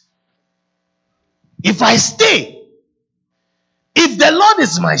want. If I stay, if the Lord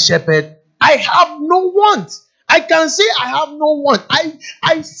is my shepherd, I have no want. I can say I have no want.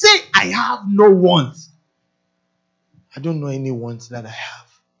 I say I have no want. I don't know any want that I have.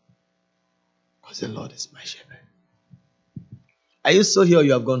 Because the Lord is my shepherd. Are you still here or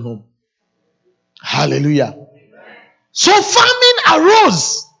you have gone home? Hallelujah. So famine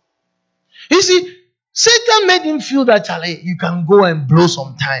arose. You see, Satan made him feel that, Charlie, you can go and blow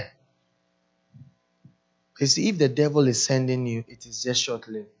some time. You see, if the devil is sending you, it is just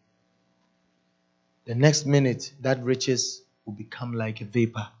short-lived. The next minute, that riches will become like a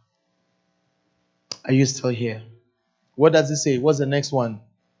vapor. Are you still here? What does it say? What's the next one?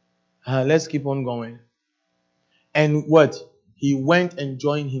 Let's keep on going. And what? He went and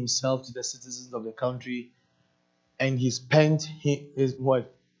joined himself to the citizens of the country, and he spent his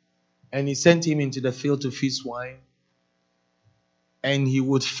what? And he sent him into the field to feed swine. And he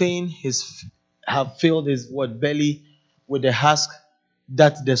would fain have filled his belly with the husk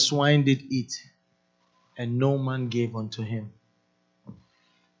that the swine did eat, and no man gave unto him.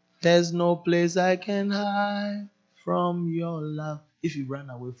 There's no place I can hide from your love. If you run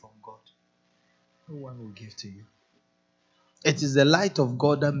away from God, no one will give to you. It is the light of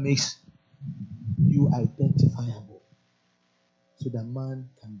God that makes you identifiable, so that man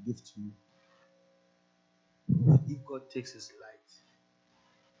can give to you. But if God takes his light,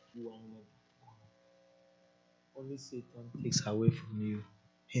 you are never. Only Satan takes away from you.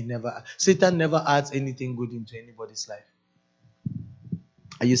 Satan never adds anything good into anybody's life.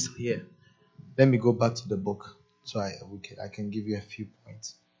 Are you still here? Let me go back to the book so I can give you a few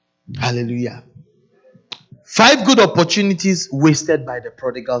points. Hallelujah. 5 good opportunities wasted by the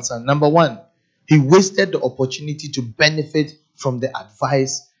prodigal son. Number 1, he wasted the opportunity to benefit from the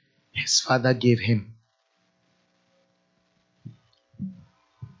advice his father gave him.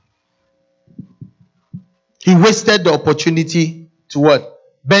 He wasted the opportunity to what?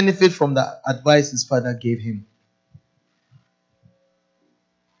 Benefit from the advice his father gave him.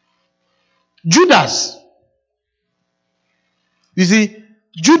 Judas. You see,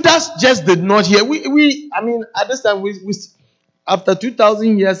 Judas just did not hear. At this time, we after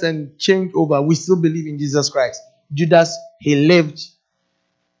 2,000 years and change over, we still believe in Jesus Christ. Judas, he lived,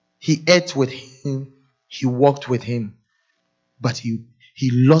 he ate with him, he walked with him, but he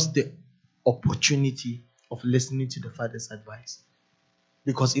lost the opportunity of listening to the father's advice.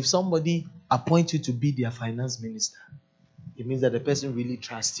 Because if somebody appoints you to be their finance minister, it means that the person really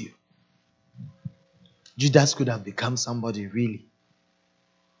trusts you. Judas could have become somebody really.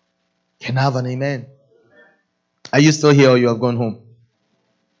 Can I have an amen? Are you still here or you have gone home?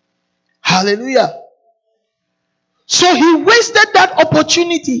 Hallelujah. So he wasted that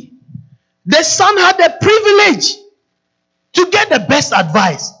opportunity. The son had the privilege to get the best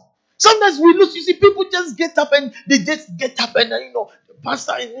advice. Sometimes we lose. You see, people just get up and the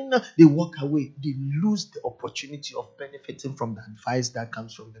pastor, they walk away. They lose the opportunity of benefiting from the advice that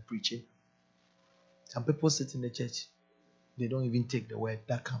comes from the preaching. Some people sit in the church, they don't even take the word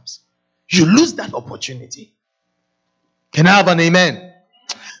that comes. You lose that opportunity. Can I have an amen?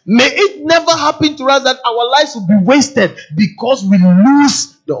 May it never happen to us that our lives will be wasted because we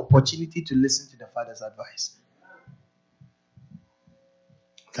lose the opportunity to listen to the Father's advice.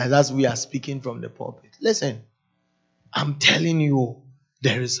 As we are speaking from the pulpit. Listen, I'm telling you,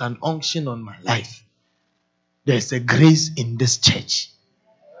 there is an unction on my life. There's a grace in this church.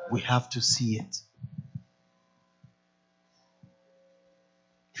 We have to see it.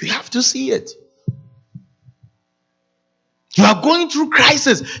 We have to see it. You are going through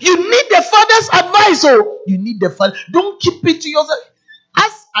crisis. You need the Father's advice. You need the Father. Don't keep it to yourself.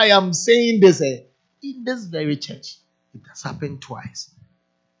 As I am saying this, in this very church, it has happened twice.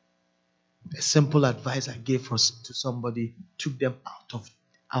 A simple advice I gave to somebody took them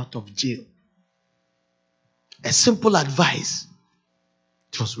out of jail. A simple advice.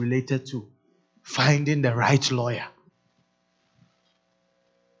 It was related to finding the right lawyer.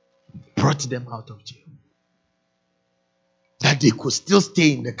 Brought them out of jail. That they could still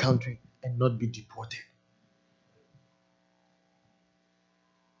stay in the country and not be deported.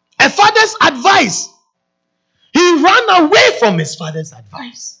 A father's advice. He ran away from his father's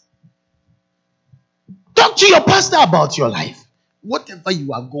advice. Talk to your pastor about your life. Whatever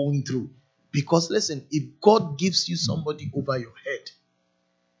you are going through. Because listen, if God gives you somebody over your head,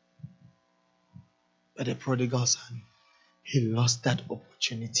 but the prodigal son, he lost that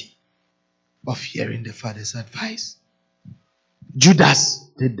opportunity of hearing the father's advice. Judas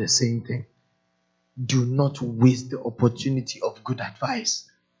did the same thing. Do not waste the opportunity of good advice.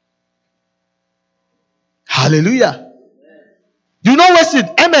 Hallelujah. Do not waste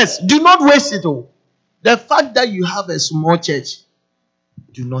it. MS, do not waste it. The fact that you have a small church,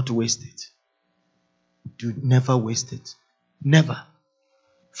 do not waste it. Do never waste it. Never.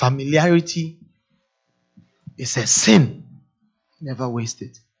 Familiarity is a sin. Never waste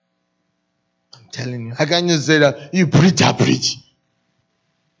it. I'm telling you. I can't just say that you preach.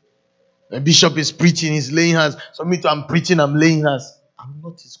 A bishop is preaching, he's laying hands. So me too, I'm preaching, I'm laying hands. I'm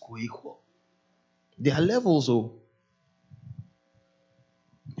not his co-equal. There are levels, oh.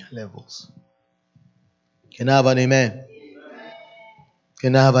 There are levels. Can I have an amen?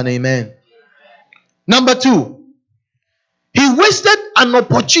 Can I have an amen? Number 2, he wasted an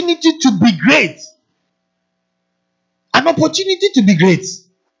opportunity to be great. An opportunity to be great.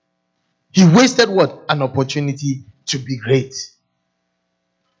 He wasted what? An opportunity to be great.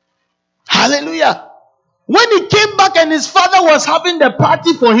 Hallelujah. When he came back and his father was having the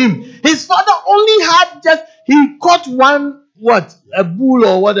party for him, his father only had he caught one, a bull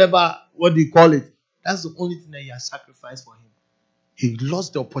or whatever, what do you call it? That's the only thing that he has sacrificed for him. He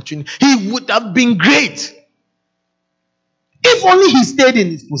lost the opportunity. He would have been great. If only he stayed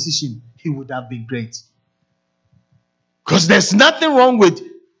in his position, he would have been great. Because there's nothing wrong with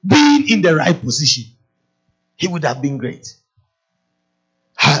being in the right position. He would have been great.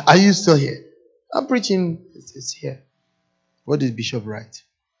 Are you still here? I'm preaching. It's here. What did Bishop write?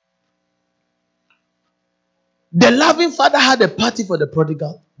 The loving father had a party for the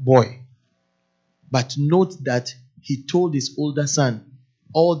prodigal boy. But note that he told his older son,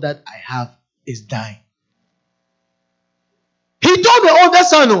 all that I have is thine. He told the older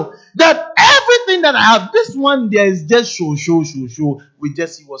son that everything that I have, this one there is just show. We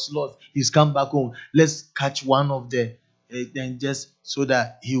just, he was lost. He's come back home. Let's catch one of the, then just so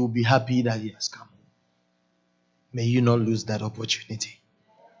that he will be happy that he has come home. May you not lose that opportunity.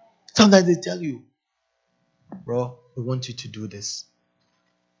 Sometimes they tell you, bro, we want you to do this.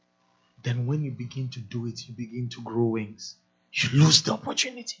 Then when you begin to do it, you begin to grow wings. You lose the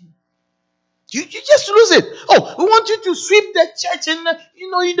opportunity. You just lose it. Oh, we want you to sweep the church, and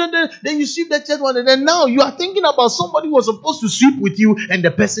then you sweep the church one, and then now you are thinking about somebody who was supposed to sweep with you, and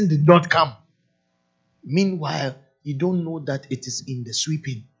the person did not come. Meanwhile, you don't know that it is in the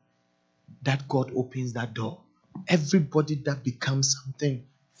sweeping that God opens that door. Everybody that becomes something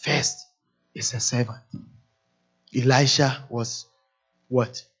first is a servant. Elisha was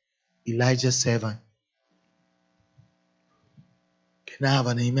what? Elijah's servant. Can I have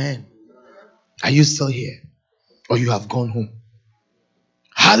an amen? Are you still here? Or you have gone home?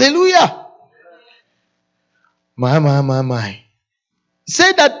 Hallelujah. My.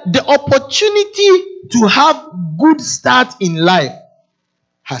 Say that the opportunity to have good start in life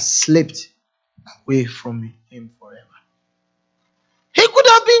has slipped away from him forever. He could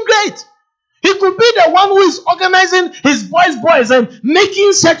have been great. He could be the one who is organizing his boys and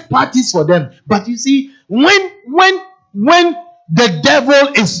making set parties for them. But you see, when the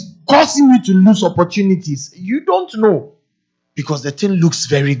devil is causing you to lose opportunities, you don't know, because the thing looks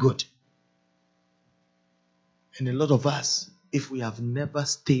very good. And a lot of us, if we have never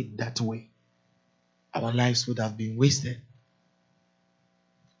stayed that way, our lives would have been wasted.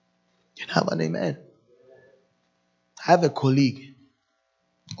 Can I have an amen? I have a colleague,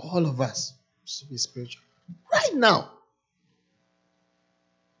 all of us, to be spiritual, right now,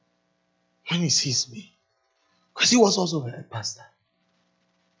 when he sees me, because he was also a pastor,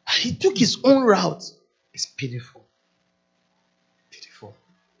 he took his own route. It's pitiful. Pitiful.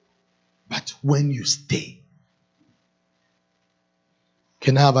 But when you stay,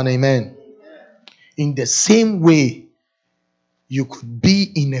 can I have an amen? In the same way, you could be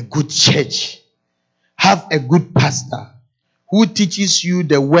in a good church, have a good pastor who teaches you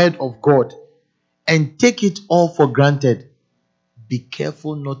the word of God, and take it all for granted. Be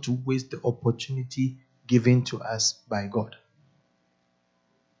careful not to waste the opportunity given to us by God.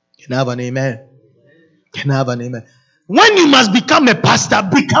 Can I have an amen? Can I have an amen? When you must become a pastor,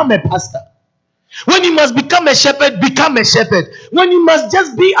 become a pastor. When you must become a shepherd, become a shepherd. When you must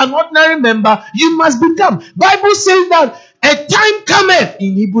just be an ordinary member, you must become. Bible says that a time cometh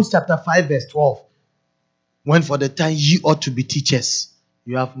in Hebrews chapter 5 verse 12. When for the time you ought to be teachers,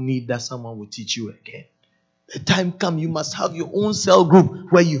 you have need that someone will teach you again. The time come, you must have your own cell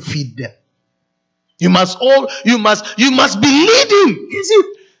group where you feed them. You must be leading. You see,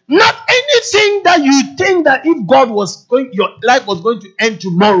 not anything that you think that if your life was going to end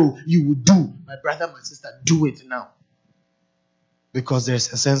tomorrow, you would do. My brother, my sister, do it now. Because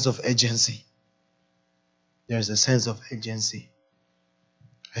there's a sense of urgency. There's a sense of urgency.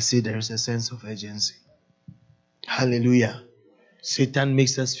 I say there's a sense of urgency. Hallelujah. Satan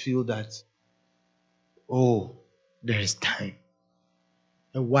makes us feel that, there is time.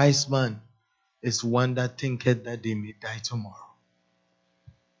 A wise man is one that thinketh that they may die tomorrow.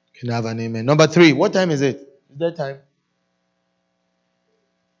 Can I have an amen? Number 3, what time is it? Is there time?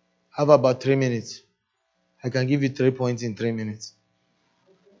 Have about 3 minutes. I can give you 3 points in 3 minutes.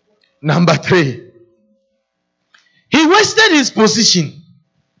 Number 3. He wasted his position.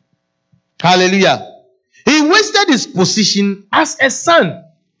 Hallelujah. He wasted his position as a son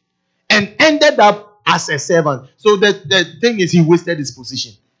and ended up as a servant. So the thing is, he wasted his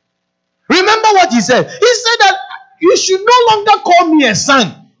position. Remember what he said? He said that you should no longer call me a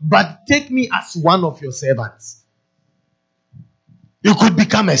son, but take me as one of your servants. You could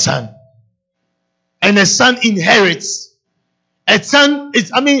become a son. And a son inherits. A son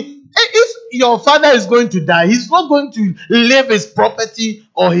is, if your father is going to die, he's not going to leave his property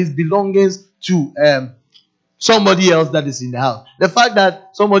or his belongings to somebody else that is in the house. The fact that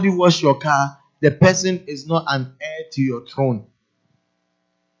somebody washed your car, the person is not an heir to your throne.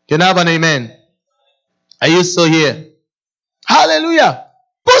 Can I have an amen? Are you still here? Hallelujah.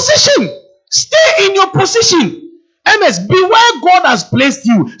 Position. Stay in your position. MS, be where God has placed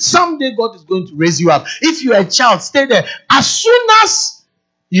you. Someday God is going to raise you up. If you are a child, stay there. As soon as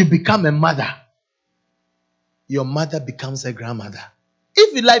you become a mother, your mother becomes a grandmother.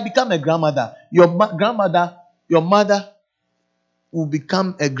 If you like become a grandmother, your mother will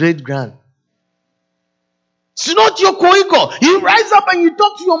become a great grand. It's not your koiko. You rise up and you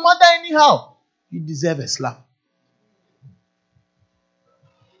talk to your mother anyhow. You deserve a slap.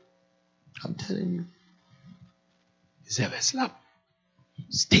 I'm telling you. You deserve a slap.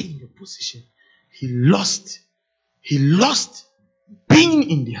 Stay in your position. He lost being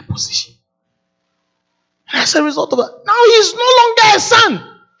in their position. And as a result of that, now he's no longer a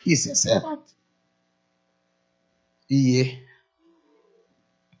son. He's a servant. Yeah.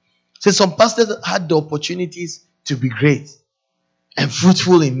 So some pastors had the opportunities to be great and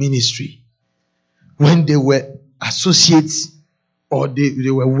fruitful in ministry when they were associates or they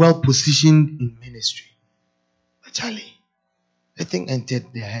were well positioned in ministry. But Charlie, the thing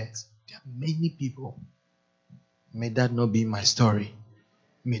entered their heads. There are many people. May that not be my story.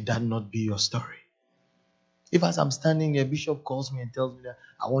 May that not be your story. If as I'm standing here, Bishop calls me and tells me that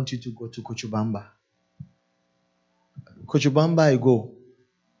I want you to go to Kochubamba. Kochubamba, I go.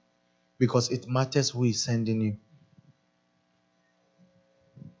 Because it matters who is sending you.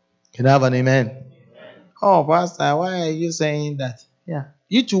 Can I have an amen? Amen. Oh, Pastor, why are you saying that? Yeah.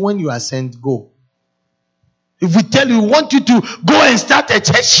 You too, when you are sent, go. If we tell you, we want you to go and start a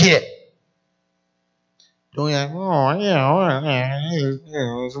church here. Don't you like, oh,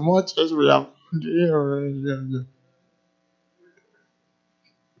 yeah, small church we have.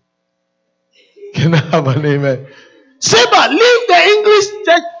 Can I have an amen? Seba, leave the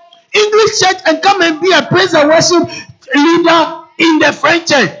English church and come and be a praise and worship leader in the French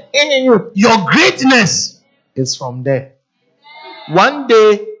church. Your greatness is from there. One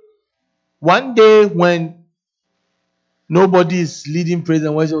day when nobody is leading praise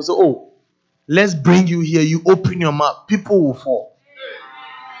and worship, so let's bring you here. You open your mouth, people will fall.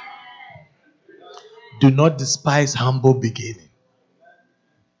 Do not despise humble beginning.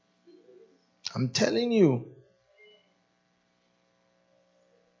 I'm telling you.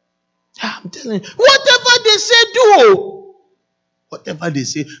 I'm telling you. Whatever they say, do. Whatever they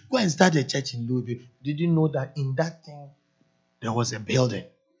say, go and start a church in Louisville. Did you know that in that thing, there was a building?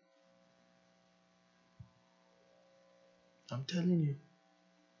 I'm telling you.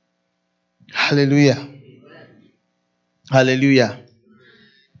 Hallelujah. Hallelujah.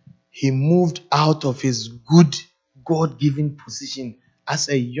 He moved out of his good God-given position as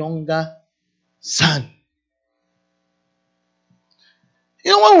a younger son.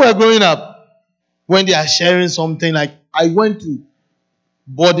 You know, when we were growing up, when they are sharing something, like I went to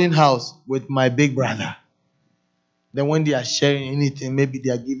boarding house with my big brother. Then when they are sharing anything, maybe they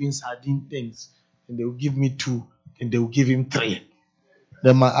are giving sardine things, and they will give me 2, and they will give him 3.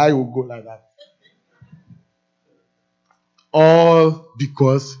 Then my eye will go like that. All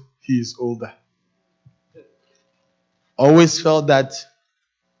because he is older. Always felt that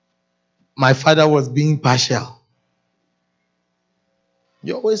my father was being partial.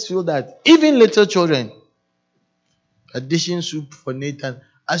 You always feel that. Even little children. Addition soup for Nathan.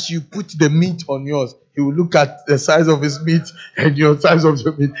 As you put the meat on yours, he will look at the size of his meat and your size of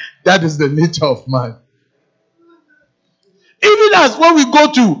your meat. That is the nature of man. Even as when we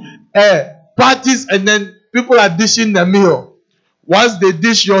go to parties and then people are dishing the meal. Once they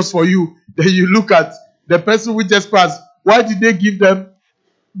dish yours for you, then you look at the person who just passed. Why did they give them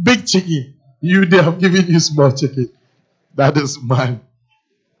big chicken? They have given you small chicken. That is man.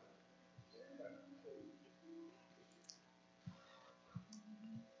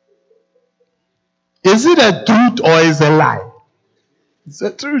 Is it a truth or is it a lie? It's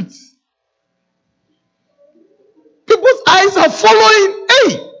a truth. People's eyes are following.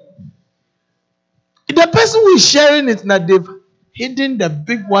 Hey! The person who is sharing it now, they've hidden the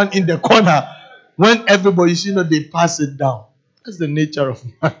big one in the corner. When everybody, they pass it down. That's the nature of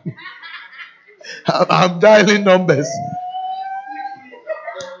man. I'm dialing numbers.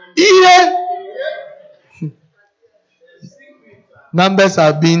 Yeah. Numbers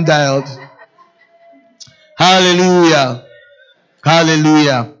are being dialed. Hallelujah.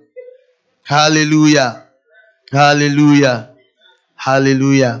 Hallelujah. Hallelujah. Hallelujah.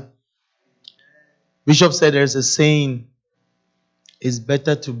 Hallelujah. Bishop said there's a saying, it's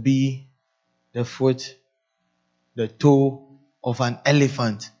better to be the foot, the toe of an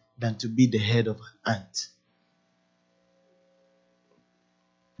elephant than to be the head of an ant.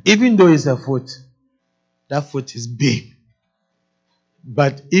 Even though it's a foot, that foot is big.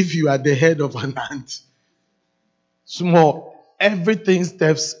 But if you are the head of an ant, small, everything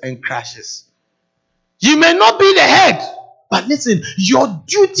steps and crashes. You may not be the head, but listen, your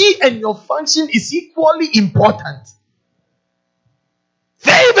duty and your function is equally important.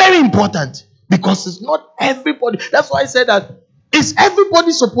 Very, very important. Because it's not everybody. That's why I said that is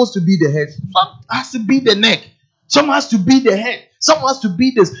everybody supposed to be the head? Some has to be the neck. Some has to be the head. Some has to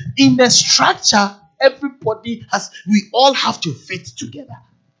be this. In the structure, everybody has, we all have to fit together.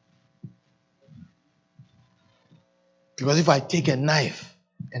 Because if I take a knife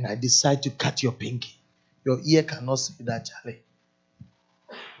and I decide to cut your pinky, your ear cannot say that, Charlie.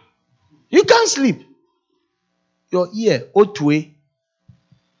 You can't sleep. Your ear, Otwe,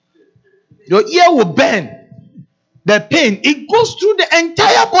 your ear will burn. The pain, it goes through the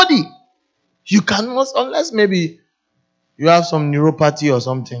entire body. You cannot, unless maybe you have some neuropathy or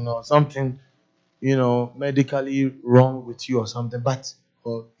something, medically wrong with you or something, but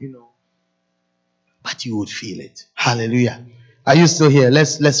you would feel it. Hallelujah. Are you still here?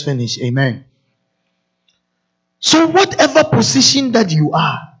 Let's finish. Amen. So whatever position that you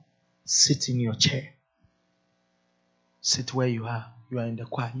are, sit in your chair. Sit where you are. You are in the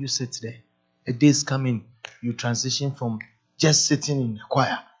choir. You sit there. A day is coming. You transition from just sitting in the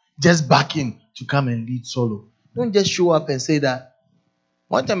choir, just backing to come and lead solo. Don't just show up and say that.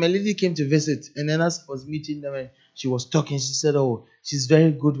 One time a lady came to visit, and then as I was meeting them and she was talking, she said, oh, she's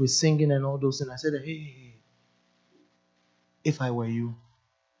very good with singing and all those. And I said, hey, if I were you,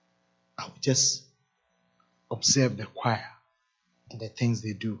 I would just observe the choir and the things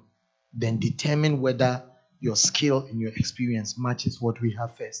they do. Then determine whether your skill and your experience matches what we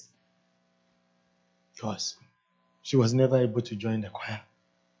have first. Because she was never able to join the choir.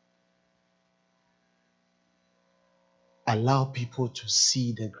 Allow people to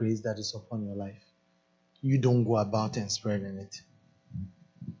see the grace that is upon your life. You don't go about and spreading it.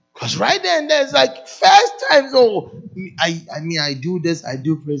 Because right then, there's like first times, I do this, I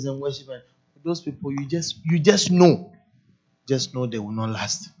do praise and worship. And those people, you just know. Just know they will not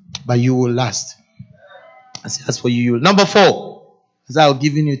last. But you will last. As for you, number 4. As I've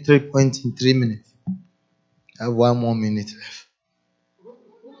given you 3 points in 3 minutes. I have 1 more minute left.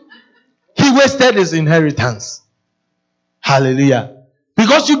 He wasted his inheritance. Hallelujah.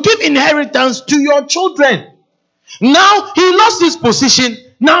 Because you give inheritance to your children. Now he lost his position.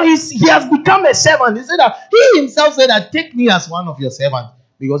 Now he has become a servant. He said that he himself said that take me as one of your servants.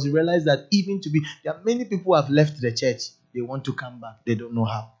 Because he realized that there are many people who have left the church. They want to come back. They don't know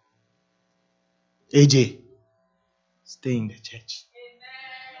how. AJ, stay in the church.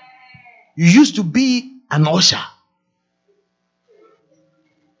 You used to be an usher.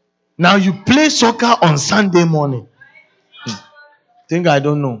 Now you play soccer on Sunday morning. I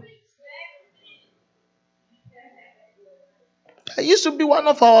don't know. I used to be one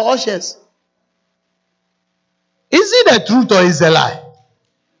of our ushers. Is it the truth or is it a lie?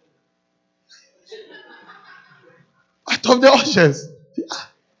 Out of the ushers.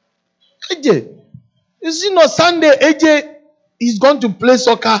 AJ, is it not Sunday? AJ is going to play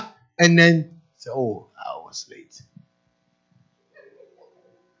soccer and then say, oh, I was late.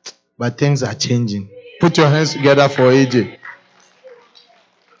 But things are changing. Put your hands together for AJ.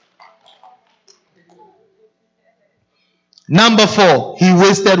 Number 4, he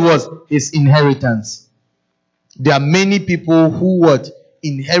wasted his inheritance. There are many people who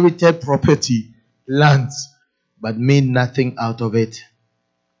inherited property, lands, but made nothing out of it.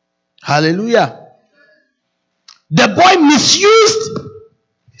 Hallelujah. The boy misused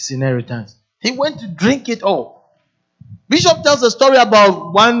his inheritance. He went to drink it all. Bishop tells a story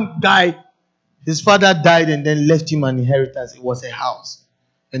about one guy, his father died and then left him an inheritance. It was a house.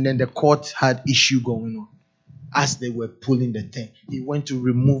 And then the court had issue going on. As they were pulling the thing, he went to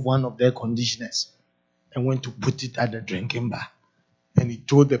remove one of their conditioners and went to put it at the drinking bar. And he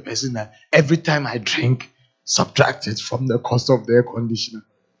told the person that every time I drink, subtract it from the cost of the air conditioner.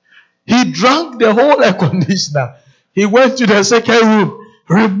 He drank the whole air conditioner. He went to the second room,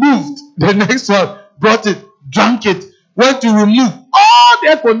 removed the next one, brought it, drank it, went to remove all the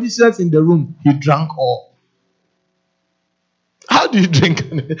air conditioners in the room. He drank all. How do you drink?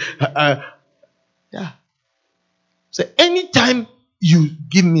 Yeah. So anytime you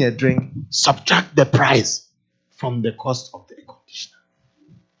give me a drink, subtract the price from the cost of the air conditioner.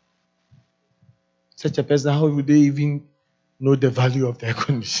 Such a person, how would they even know the value of the air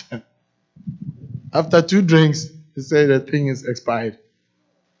conditioner? After 2 drinks, they say the thing is expired.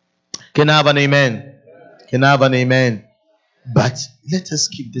 Can I have an amen? Can I have an amen? But let us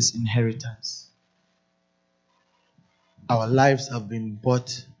keep this inheritance. Our lives have been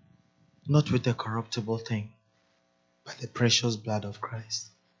bought not with a corruptible thing, but the precious blood of Christ.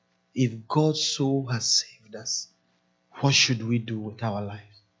 If God so has saved us, what should we do with our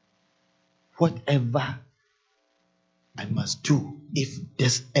lives? Whatever I must do, if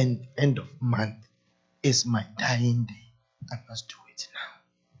this end of month is my dying day, I must do it now.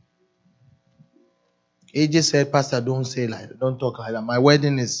 AJ said, Pastor, don't say like that. Don't talk like that. My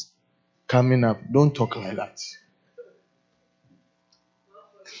wedding is coming up. Don't talk like that.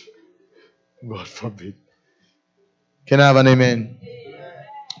 God forbid. Can I have an amen?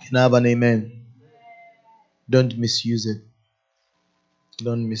 Can I have an amen? Don't misuse it.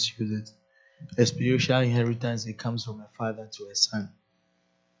 Don't misuse it. A spiritual inheritance, it comes from a father to a son.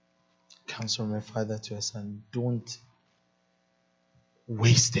 It comes from a father to a son. Don't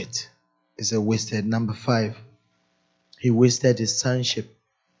waste it. It's a wasted. Number 5. He wasted his sonship.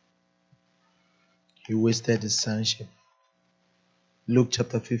 He wasted his sonship. Luke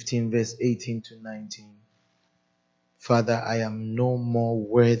chapter 15, verse 18 to 19. Father, I am no more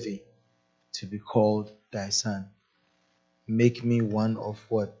worthy to be called thy son. Make me one of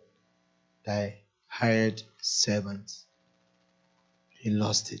what? Thy hired servants. He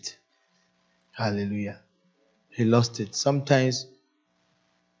lost it. Hallelujah. He lost it. Sometimes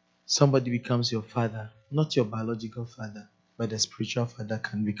somebody becomes your father, not your biological father, but a spiritual father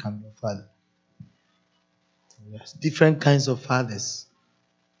can become your father. There's different kinds of fathers.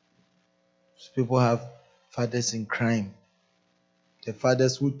 People have fathers in crime. The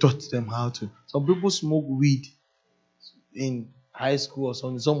fathers who taught them how to. Some people smoke weed in high school or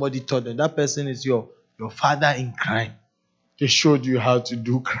something. Somebody taught them. That person is your father in crime. They showed you how to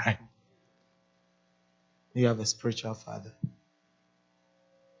do crime. You have a spiritual father.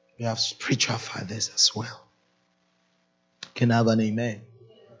 You have spiritual fathers as well. Can I have an amen?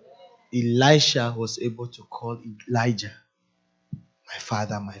 Elisha was able to call Elijah, my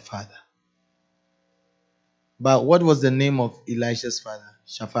father, my father. But what was the name of Elisha's father?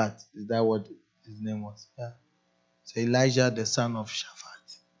 Shaphat. Is that what his name was? Yeah. So Elijah, the son of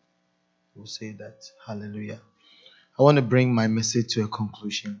Shaphat. We'll say that. Hallelujah. I want to bring my message to a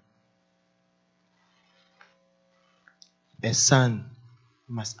conclusion. A son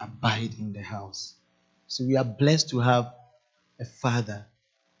must abide in the house. So we are blessed to have a father.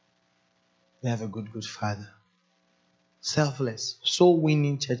 We have a good father. Selfless. Soul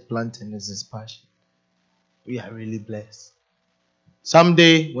winning, church planting is his passion. We are really blessed.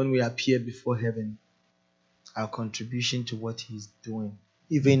 Someday, when we appear before heaven, our contribution to what he's doing,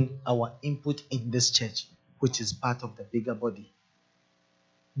 even our input in this church, which is part of the bigger body,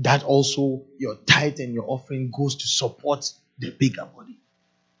 that also your tithe and your offering goes to support the bigger body.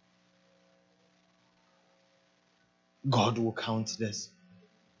 God will count this.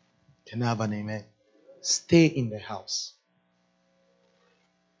 Can I have an amen? Stay in the house.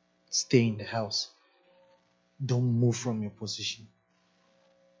 Stay in the house. Don't move from your position.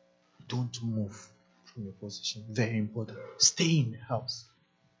 Don't move from your position. Very important. Stay in the house.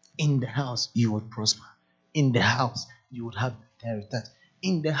 In the house, you would prosper. In the house, you would have the inheritance.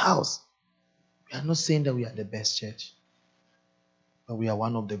 In the house, we are not saying that we are the best church, but we are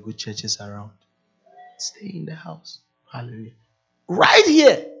one of the good churches around. Stay in the house. Hallelujah. Right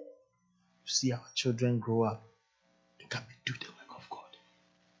here, you see our children grow up and come and do the work of God.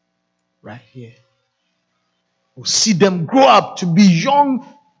 Right here. We'll see them grow up to be young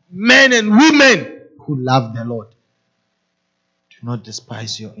men and women who love the Lord. Do not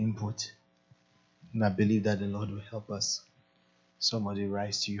despise your input. And I believe that the Lord will help us. Somebody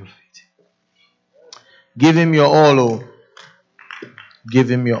rise to your feet. Give him your all, oh. Give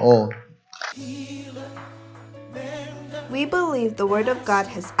him your all. We believe the Word of God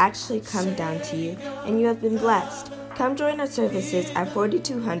has actually come down to you, and you have been blessed. Come join our services at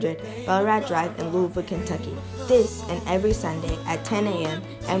 4200 Belrad Drive in Louisville, Kentucky. This and every Sunday at 10 a.m.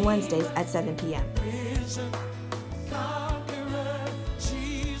 and Wednesdays at 7 p.m.